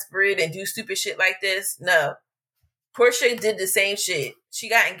is desperate and do stupid shit like this? No. Portia did the same shit. She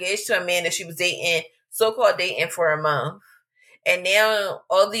got engaged to a man that she was dating, so-called dating for a month. And now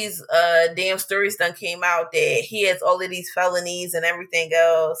all these damn stories done came out that he has all of these felonies and everything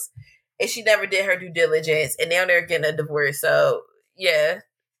else. And she never did her due diligence. And now they're getting a divorce. So, yeah.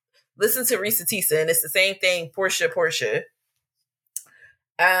 Listen to Risa Tisa. And it's the same thing. Portia.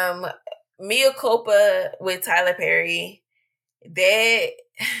 Mea culpa with Tyler Perry. Here's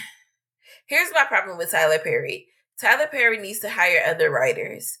my problem with Tyler Perry. Tyler Perry needs to hire other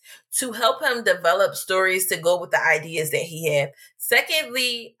writers to help him develop stories to go with the ideas that he has.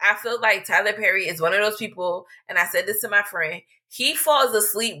 Secondly, I feel like Tyler Perry is one of those people, and I said this to my friend, he falls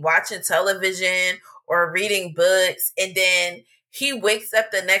asleep watching television or reading books, and then he wakes up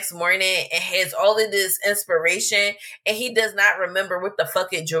the next morning and has all of this inspiration, and he does not remember what the fuck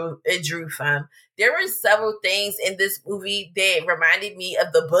it drew from. There were several things in this movie that reminded me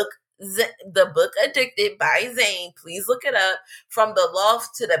of the book Addicted by Zane. Please look it up. From the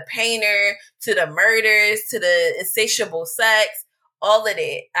loft to the painter to the murders to the insatiable sex, all of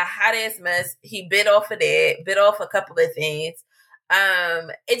that. A hot ass mess. He bit off a couple of things.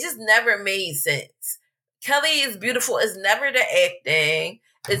 It just never made sense. Kelly is beautiful. It's never the acting.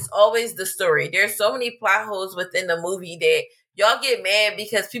 It's always the story. There's so many plot holes within the movie that y'all get mad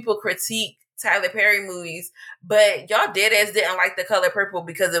because people critique Tyler Perry movies, but y'all dead ass didn't like The Color Purple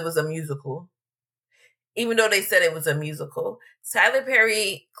because it was a musical. Even though they said it was a musical. Tyler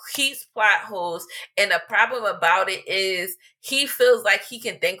Perry keeps plot holes, and the problem about it is he feels like he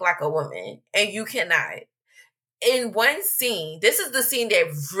can think like a woman, and you cannot. In one scene, this is the scene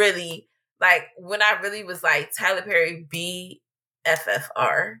that really, like, when I really was like, Tyler Perry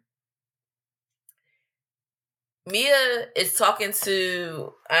BFFR. Mia is talking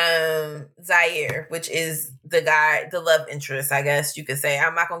to Zaire, which is the guy, the love interest, I guess you could say.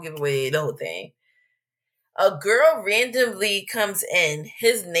 I'm not going to give away the whole thing. A girl randomly comes in,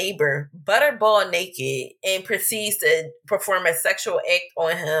 his neighbor, butterball naked, and proceeds to perform a sexual act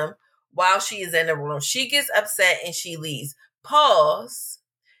on him while she is in the room. She gets upset and she leaves. Pause.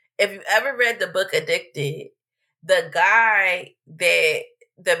 If you ever read the book Addicted, the guy that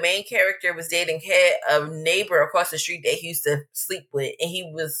the main character was dating had a neighbor across the street that he used to sleep with, and he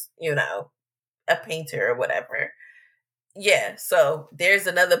was, a painter or whatever. Yeah, so there's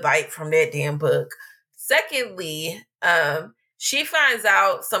another bite from that damn book. Secondly, she finds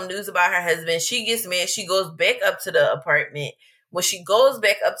out some news about her husband. She gets mad. She goes back up to the apartment. When she goes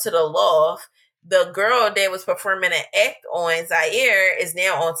back up to the loft, the girl that was performing an act on Zaire is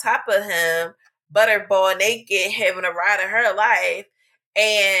now on top of him, butterball naked, having a ride of her life.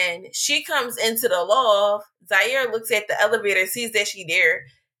 And she comes into the loft. Zaire looks at the elevator, sees that she there,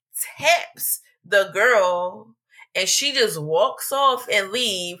 taps the girl, and she just walks off and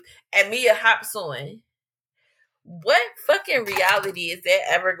leave, and Mia hops on. What fucking reality is that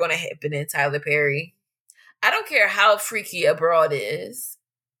ever going to happen in Tyler Perry? I don't care how freaky a broad is.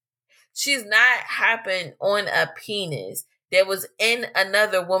 She's not hopping on a penis that was in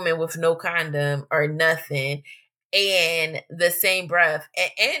another woman with no condom or nothing, and the same breath.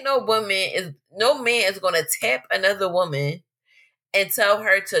 And ain't no man is going to tap another woman and tell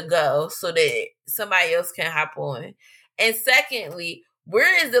her to go so that somebody else can hop on. And secondly,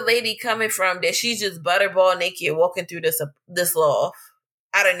 where is the lady coming from that she's just butterball naked walking through this loft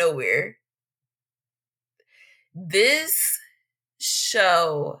out of nowhere? This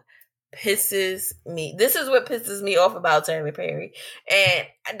show pisses me. This is what pisses me off about Tyler Perry. And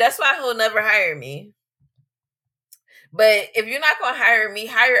that's why he'll never hire me. But if you're not going to hire me,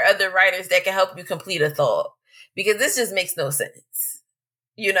 hire other writers that can help you complete a thought. Because this just makes no sense.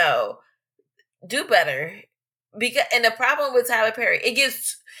 Do better. And the problem with Tyler Perry,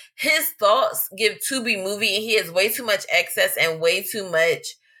 his thoughts give Tubi movie, and he has way too much access and way too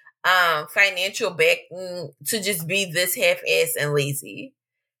much financial backing to just be this half-assed and lazy.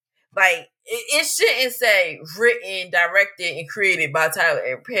 Like, it shouldn't say written, directed, and created by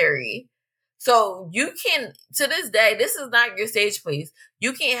Tyler Perry. So you can, to this day, this is not your stage plays.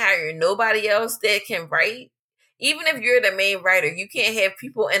 You can't hire nobody else that can write. even if you're the main writer, you can't have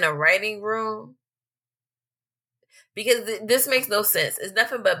people in a writing room because this makes no sense. It's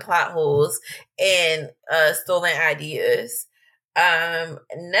nothing but plot holes and stolen ideas.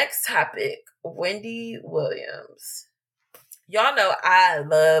 Next topic, Wendy Williams. Y'all know I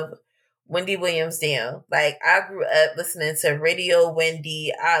love Wendy Williams down. Like, I grew up listening to Radio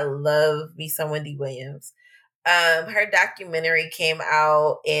Wendy. I love me some Wendy Williams. Her documentary came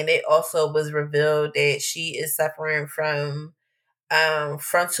out, and it also was revealed that she is suffering from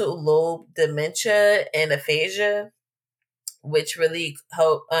frontal lobe dementia and aphasia, which really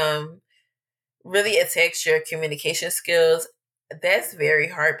really attacks your communication skills. That's very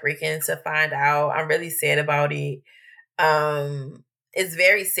heartbreaking to find out. I'm really sad about it. It's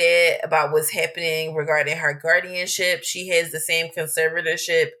very sad about what's happening regarding her guardianship. She has the same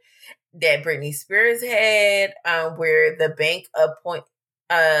conservatorship that Britney Spears had, where the bank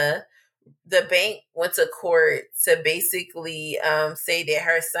went to court to basically say that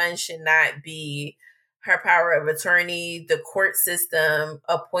her son should not be her power of attorney. The court system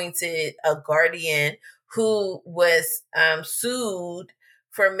appointed a guardian who was sued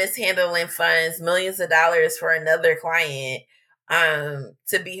for mishandling funds, millions of dollars for another client,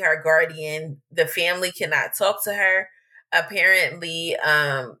 to be her guardian. The family cannot talk to her. Apparently,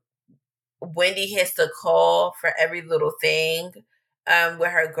 Wendy has to call for every little thing with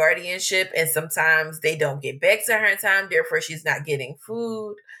her guardianship, and sometimes they don't get back to her in time, therefore she's not getting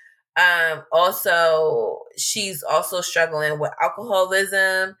food. Also, she's also struggling with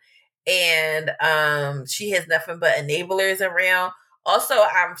alcoholism, and she has nothing but enablers around. Also,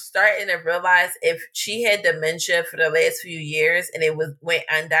 I'm starting to realize if she had dementia for the last few years and it went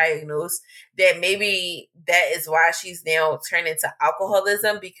undiagnosed, that maybe that is why she's now turning to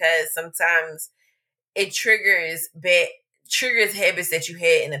alcoholism, because sometimes it triggers habits that you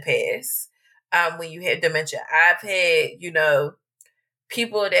had in the past. When you have dementia, I've had,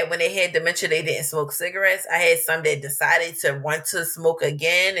 people that when they had dementia, they didn't smoke cigarettes. I had some that decided to want to smoke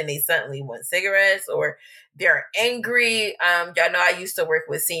again and they suddenly want cigarettes, or they're angry. Y'all know I used to work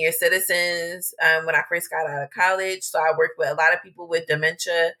with senior citizens when I first got out of college. So I worked with a lot of people with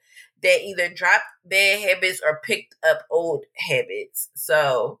dementia that either dropped bad habits or picked up old habits.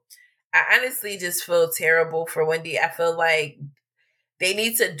 So I honestly just feel terrible for Wendy. I feel like they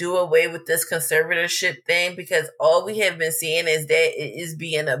need to do away with this conservatorship thing, because all we have been seeing is that it is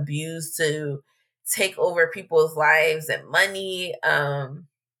being abused to take over people's lives and money.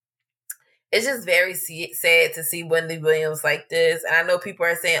 It's just very sad to see Wendy Williams like this. And I know people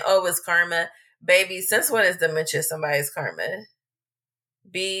are saying, oh, it's karma. Baby, since when is dementia somebody's karma?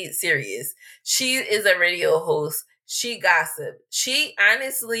 Be serious. She is a radio host. She gossip. She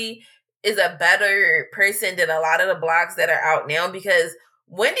honestly is a better person than a lot of the blogs that are out now, because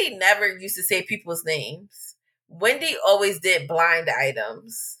Wendy never used to say people's names. Wendy always did blind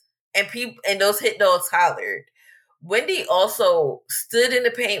items, and those hit dogs hollered. Wendy also stood in the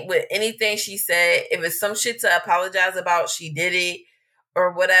paint with anything she said. If it's some shit to apologize about, she did it,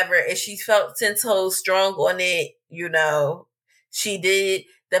 or whatever. If she felt 10 toes strong on it, she did.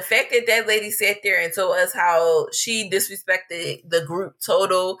 The fact that lady sat there and told us how she disrespected the group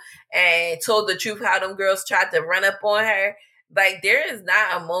total and told the truth how them girls tried to run up on her. Like, there is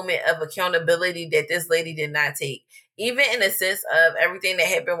not a moment of accountability that this lady did not take. Even in the sense of everything that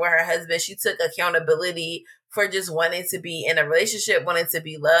happened with her husband, she took accountability for just wanting to be in a relationship, wanting to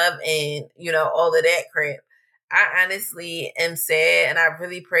be loved, and, all of that crap. I honestly am sad, and I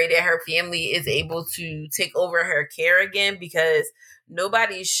really pray that her family is able to take over her care again, because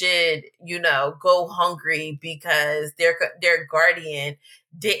nobody should, go hungry because their guardian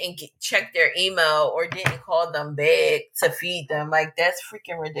didn't check their email or didn't call them back to feed them. Like, that's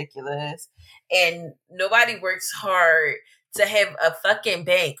freaking ridiculous. And nobody works hard to have a fucking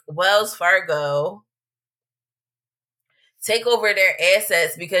bank, Wells Fargo, take over their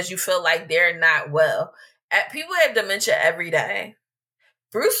assets because you feel like they're not well. People have dementia every day.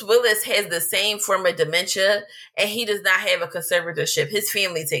 Bruce Willis has the same form of dementia, and he does not have a conservatorship. His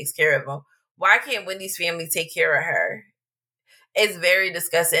family takes care of him. Why can't Wendy's family take care of her? It's very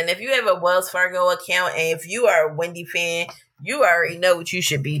disgusting. If you have a Wells Fargo account, and if you are a Wendy fan, you already know what you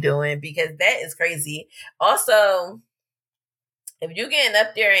should be doing, because that is crazy. Also, if you're getting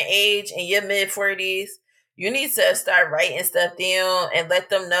up there in age in your mid-40s, you need to start writing stuff down and let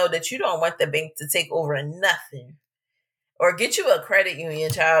them know that you don't want the bank to take over nothing. Or get you a credit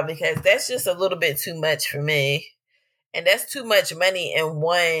union, child, because that's just a little bit too much for me. And that's too much money in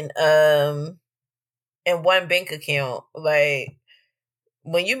one bank account. Like,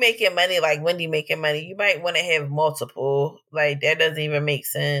 when you making money like Wendy making money, you might want to have multiple. Like, that doesn't even make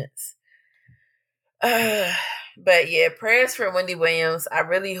sense. But yeah, prayers for Wendy Williams. I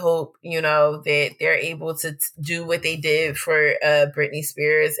really hope, that they're able to do what they did for Britney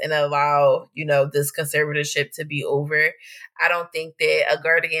Spears and allow, this conservatorship to be over. I don't think that a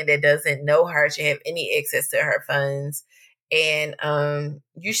guardian that doesn't know her should have any access to her funds. And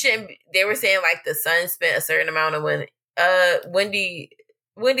you shouldn't they were saying like the son spent a certain amount of when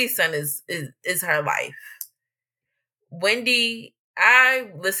Wendy's son is her life. Wendy, I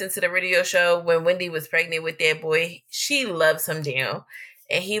listened to the radio show when Wendy was pregnant with that boy. She loves him down,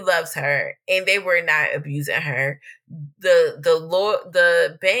 and he loves her, and they were not abusing her.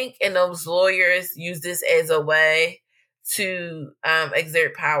 The bank and those lawyers use this as a way to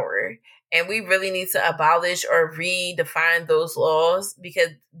exert power, and we really need to abolish or redefine those laws because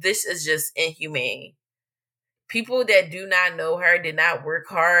this is just inhumane. People that do not know her, did not work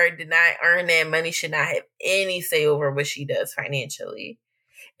hard, did not earn that money, should not have any say over what she does financially.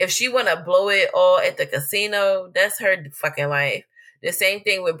 If she want to blow it all at the casino, that's her fucking life. The same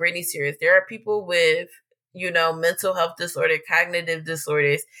thing with Britney Spears. There are people with, mental health disorder, cognitive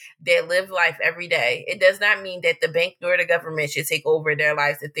disorders that live life every day. It does not mean that the bank nor the government should take over their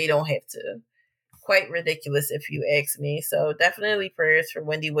lives if they don't have to. Quite ridiculous if you ask me. So definitely prayers for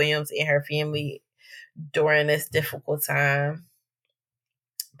Wendy Williams and her family during this difficult time.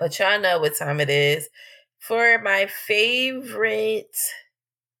 But y'all know what time it is for my favorite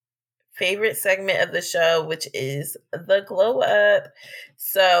segment of the show, which is the glow up.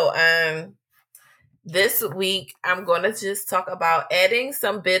 So this week I'm gonna just talk about adding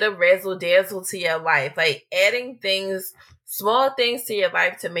some bit of razzle dazzle to your life, like adding things, small things to your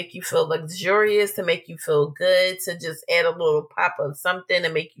life to make you feel luxurious, to make you feel good, to just add a little pop of something to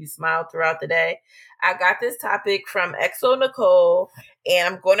make you smile throughout the day. I got this topic from XO Nicole,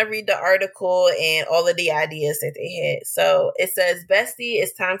 and I'm going to read the article and all of the ideas that they had. So it says, Bestie,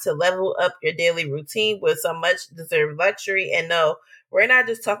 it's time to level up your daily routine with some much deserved luxury. And no, we're not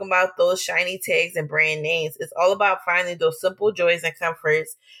just talking about those shiny tags and brand names. It's all about finding those simple joys and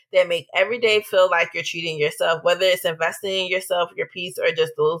comforts that make every day feel like you're treating yourself, whether it's investing in yourself, your peace, or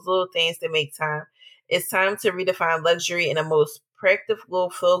just those little things that make time. It's time to redefine luxury in the most practical,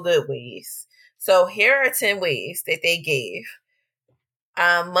 feel-good ways. So here are 10 ways that they gave.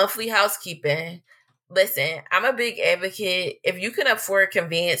 Monthly housekeeping. Listen, I'm a big advocate. If you can afford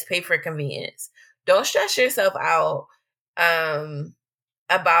convenience, pay for convenience. Don't stress yourself out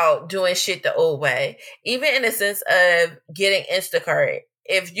about doing shit the old way. Even in the sense of getting Instacart.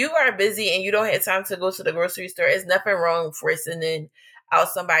 If you are busy and you don't have time to go to the grocery store, there's nothing wrong for sending out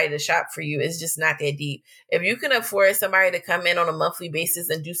somebody to shop for you. It's just not that deep. If you can afford somebody to come in on a monthly basis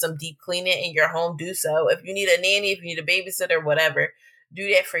and do some deep cleaning in your home, do so. If you need a nanny, if you need a babysitter, whatever, do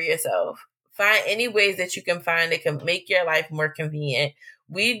that for yourself. Find any ways that you can find that can make your life more convenient.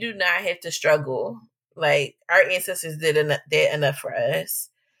 We do not have to struggle. Like, our ancestors did that enough for us.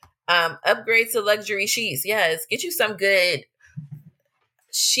 Upgrade to luxury sheets. Yes, get you some good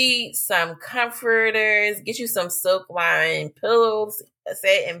sheets, some comforters, get you some silk lined pillows,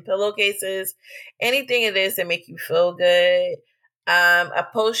 satin pillowcases, anything it is to make you feel good. A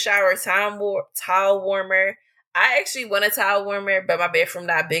post shower towel warmer. I actually want a towel warmer, but my bathroom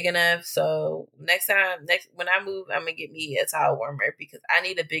not big enough. So next when I move, I'm gonna get me a towel warmer because I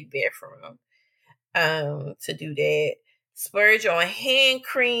need a big bathroom to do that. Splurge on hand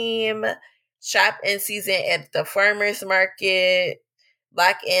cream. Shop in season at the farmer's market.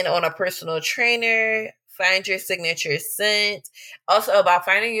 Lock in on a personal trainer. Find your signature scent. Also, about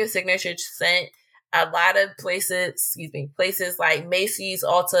finding your signature scent, a lot of places like Macy's,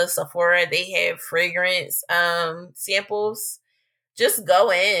 Ulta, Sephora, they have fragrance samples. Just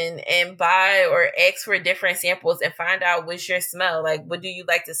go in and buy or ask for different samples and find out what's your smell. Like, what do you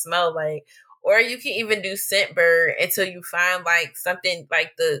like to smell like? Or you can even do Scentbird until you find like something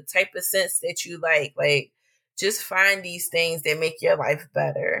like the type of scents that you like. Like, just find these things that make your life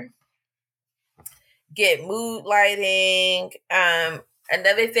better. Get mood lighting.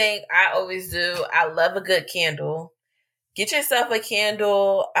 Another thing I always do, I love a good candle. Get yourself a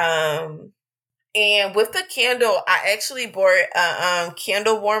candle. And with the candle, I actually bought a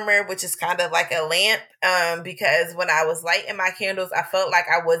candle warmer, which is kind of like a lamp. Because when I was lighting my candles, I felt like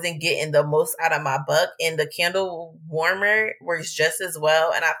I wasn't getting the most out of my buck. And the candle warmer works just as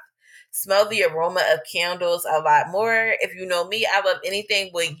well. And I smell the aroma of candles a lot more. If you know me, I love anything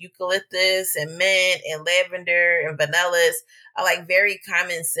with eucalyptus and mint and lavender and vanillas. I like very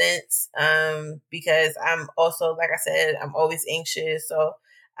common scents because I'm also, like I said, I'm always anxious. So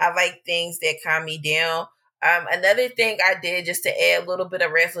I like things that calm me down. Another thing I did just to add a little bit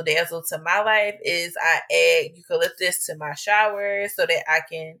of razzle dazzle to my life is I add eucalyptus to my shower so that I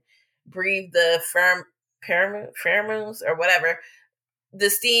can breathe the pheromones or whatever. The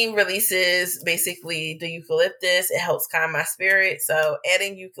steam releases basically the eucalyptus. It helps calm my spirit. So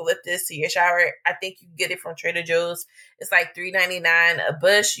adding eucalyptus to your shower, I think you can get it from Trader Joe's. It's like $3.99 a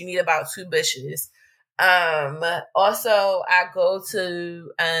bush. You need about 2 bushes. Also, I go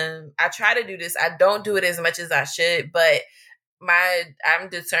to, I try to do this. I don't do it as much as I should, but I'm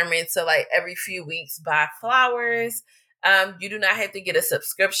determined to like every few weeks buy flowers. You do not have to get a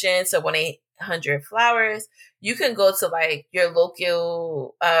subscription to 1-800 Flowers. You can go to like your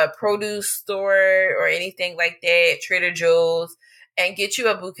local produce store or anything like that, Trader Joe's, and get you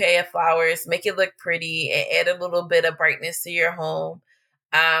a bouquet of flowers, make it look pretty, and add a little bit of brightness to your home.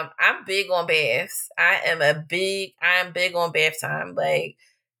 I'm big on baths. I'm big on bath time. Like,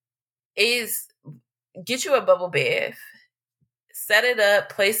 get you a bubble bath, set it up,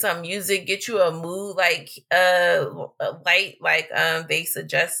 play some music, get you a mood like a light like they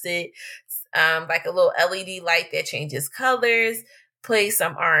suggested, like a little LED light that changes colors. Play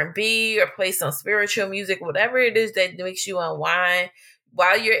some R&B or play some spiritual music, whatever it is that makes you unwind.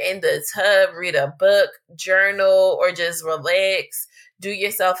 While you're in the tub, read a book, journal, or just relax. Do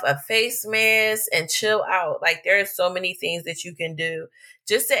yourself a face mask and chill out. Like, there are so many things that you can do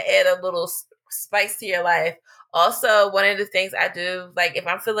just to add a little spice to your life. Also, one of the things I do, like if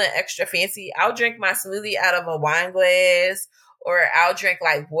I'm feeling extra fancy, I'll drink my smoothie out of a wine glass, or I'll drink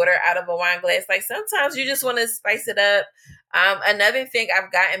like water out of a wine glass. Like, sometimes you just want to spice it up. Another thing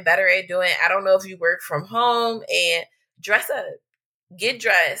I've gotten better at doing, I don't know if you work from home, and dress up. Get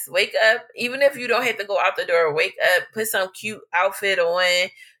dressed, wake up. Even if you don't have to go out the door, wake up, put some cute outfit on,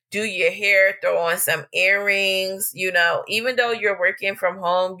 do your hair, throw on some earrings. You know, even though you're working from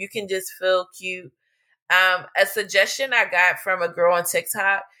home, you can just feel cute. A suggestion I got from a girl on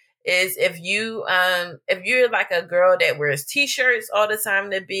TikTok is if you're like a girl that wears t-shirts all the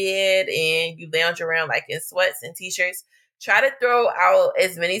time to bed and you lounge around like in sweats and t-shirts, try to throw out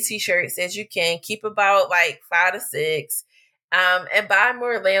as many t-shirts as you can. Keep about like 5 to 6. And buy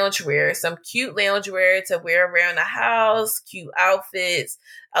more loungewear, some cute loungewear to wear around the house, cute outfits,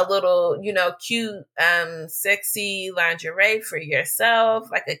 a little, cute, sexy lingerie for yourself,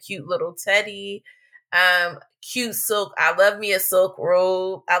 like a cute little teddy, cute silk. I love me a silk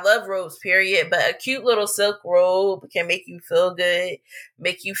robe. I love robes, period, but a cute little silk robe can make you feel good,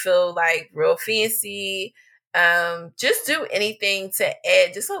 make you feel like real fancy. Just do anything to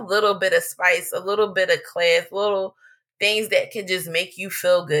add just a little bit of spice, a little bit of class, little things that can just make you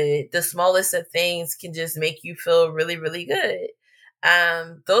feel good. The smallest of things can just make you feel really, really good.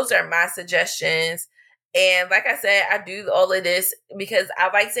 Those are my suggestions. And like I said, I do all of this because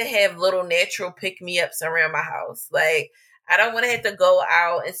I like to have little natural pick-me-ups around my house. Like, I don't want to have to go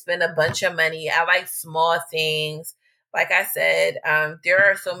out and spend a bunch of money. I like small things. Like I said, there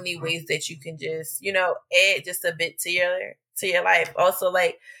are so many ways that you can just, add just a bit to your life. Also,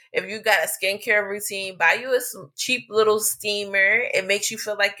 like, if you got a skincare routine, buy you a cheap little steamer. It makes you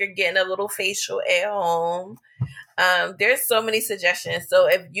feel like you're getting a little facial at home. There's so many suggestions. So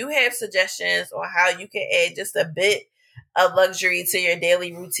if you have suggestions on how you can add just a bit of luxury to your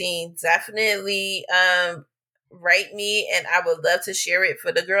daily routine, definitely write me, and I would love to share it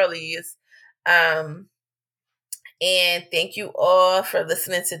for the girlies. And thank you all for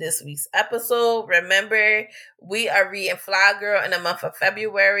listening to this week's episode. Remember, we are reading Fly Girl in the month of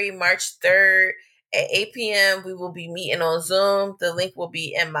February, March 3rd at 8 p.m. We will be meeting on Zoom. The link will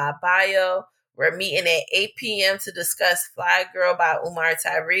be in my bio. We're meeting at 8 p.m. to discuss Fly Girl by Umar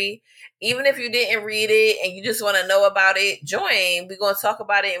Tyree. Even if you didn't read it and you just want to know about it, join. We're going to talk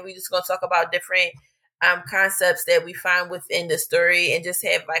about it, and we're just going to talk about different concepts that we find within the story and just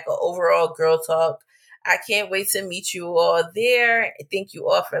have like an overall girl talk. I can't wait to meet you all there. Thank you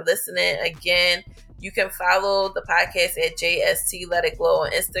all for listening. Again, you can follow the podcast at JST Let It Glow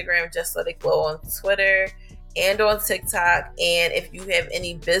on Instagram, Just Let It Glow on Twitter, and on TikTok. And if you have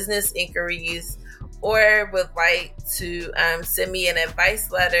any business inquiries or would like to send me an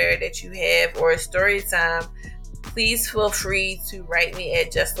advice letter that you have or a story time, please feel free to write me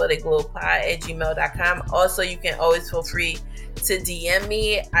at justletitglowpod@gmail.com. Also, you can always feel free to DM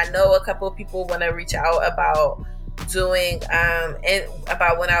me. I know a couple of people want to reach out about doing and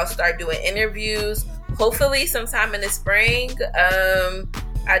about when I'll start doing interviews. Hopefully sometime in the spring.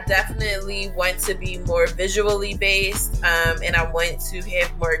 I definitely want to be more visually based, and I want to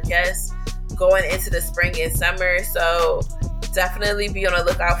have more guests going into the spring and summer. So definitely be on the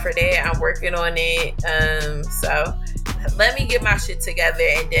lookout for that. I'm working on it. So let me get my shit together,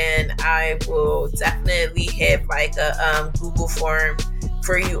 and then I will definitely have like a Google form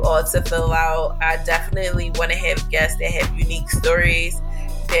for you all to fill out. I definitely want to have guests that have unique stories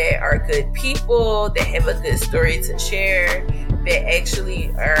that are good people, that have a good story to share, that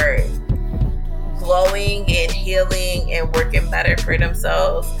actually are glowing and healing and working better for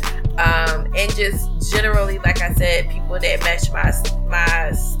themselves. And just generally, like I said, people that match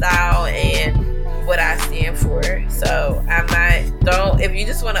my style and what I stand for. So if you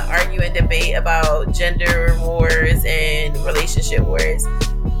just want to argue and debate about gender wars and relationship wars,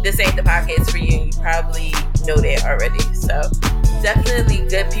 this ain't the podcast for you. You probably know that already. So definitely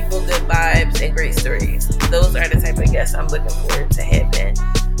good people, good vibes, and great stories. Those are the type of guests I'm looking forward to having.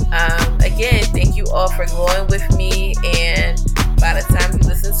 Again, thank you all for going with me, and by the time you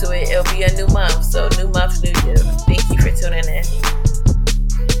listen to it, it'll be a new month. So new month, new you. Thank you for tuning in.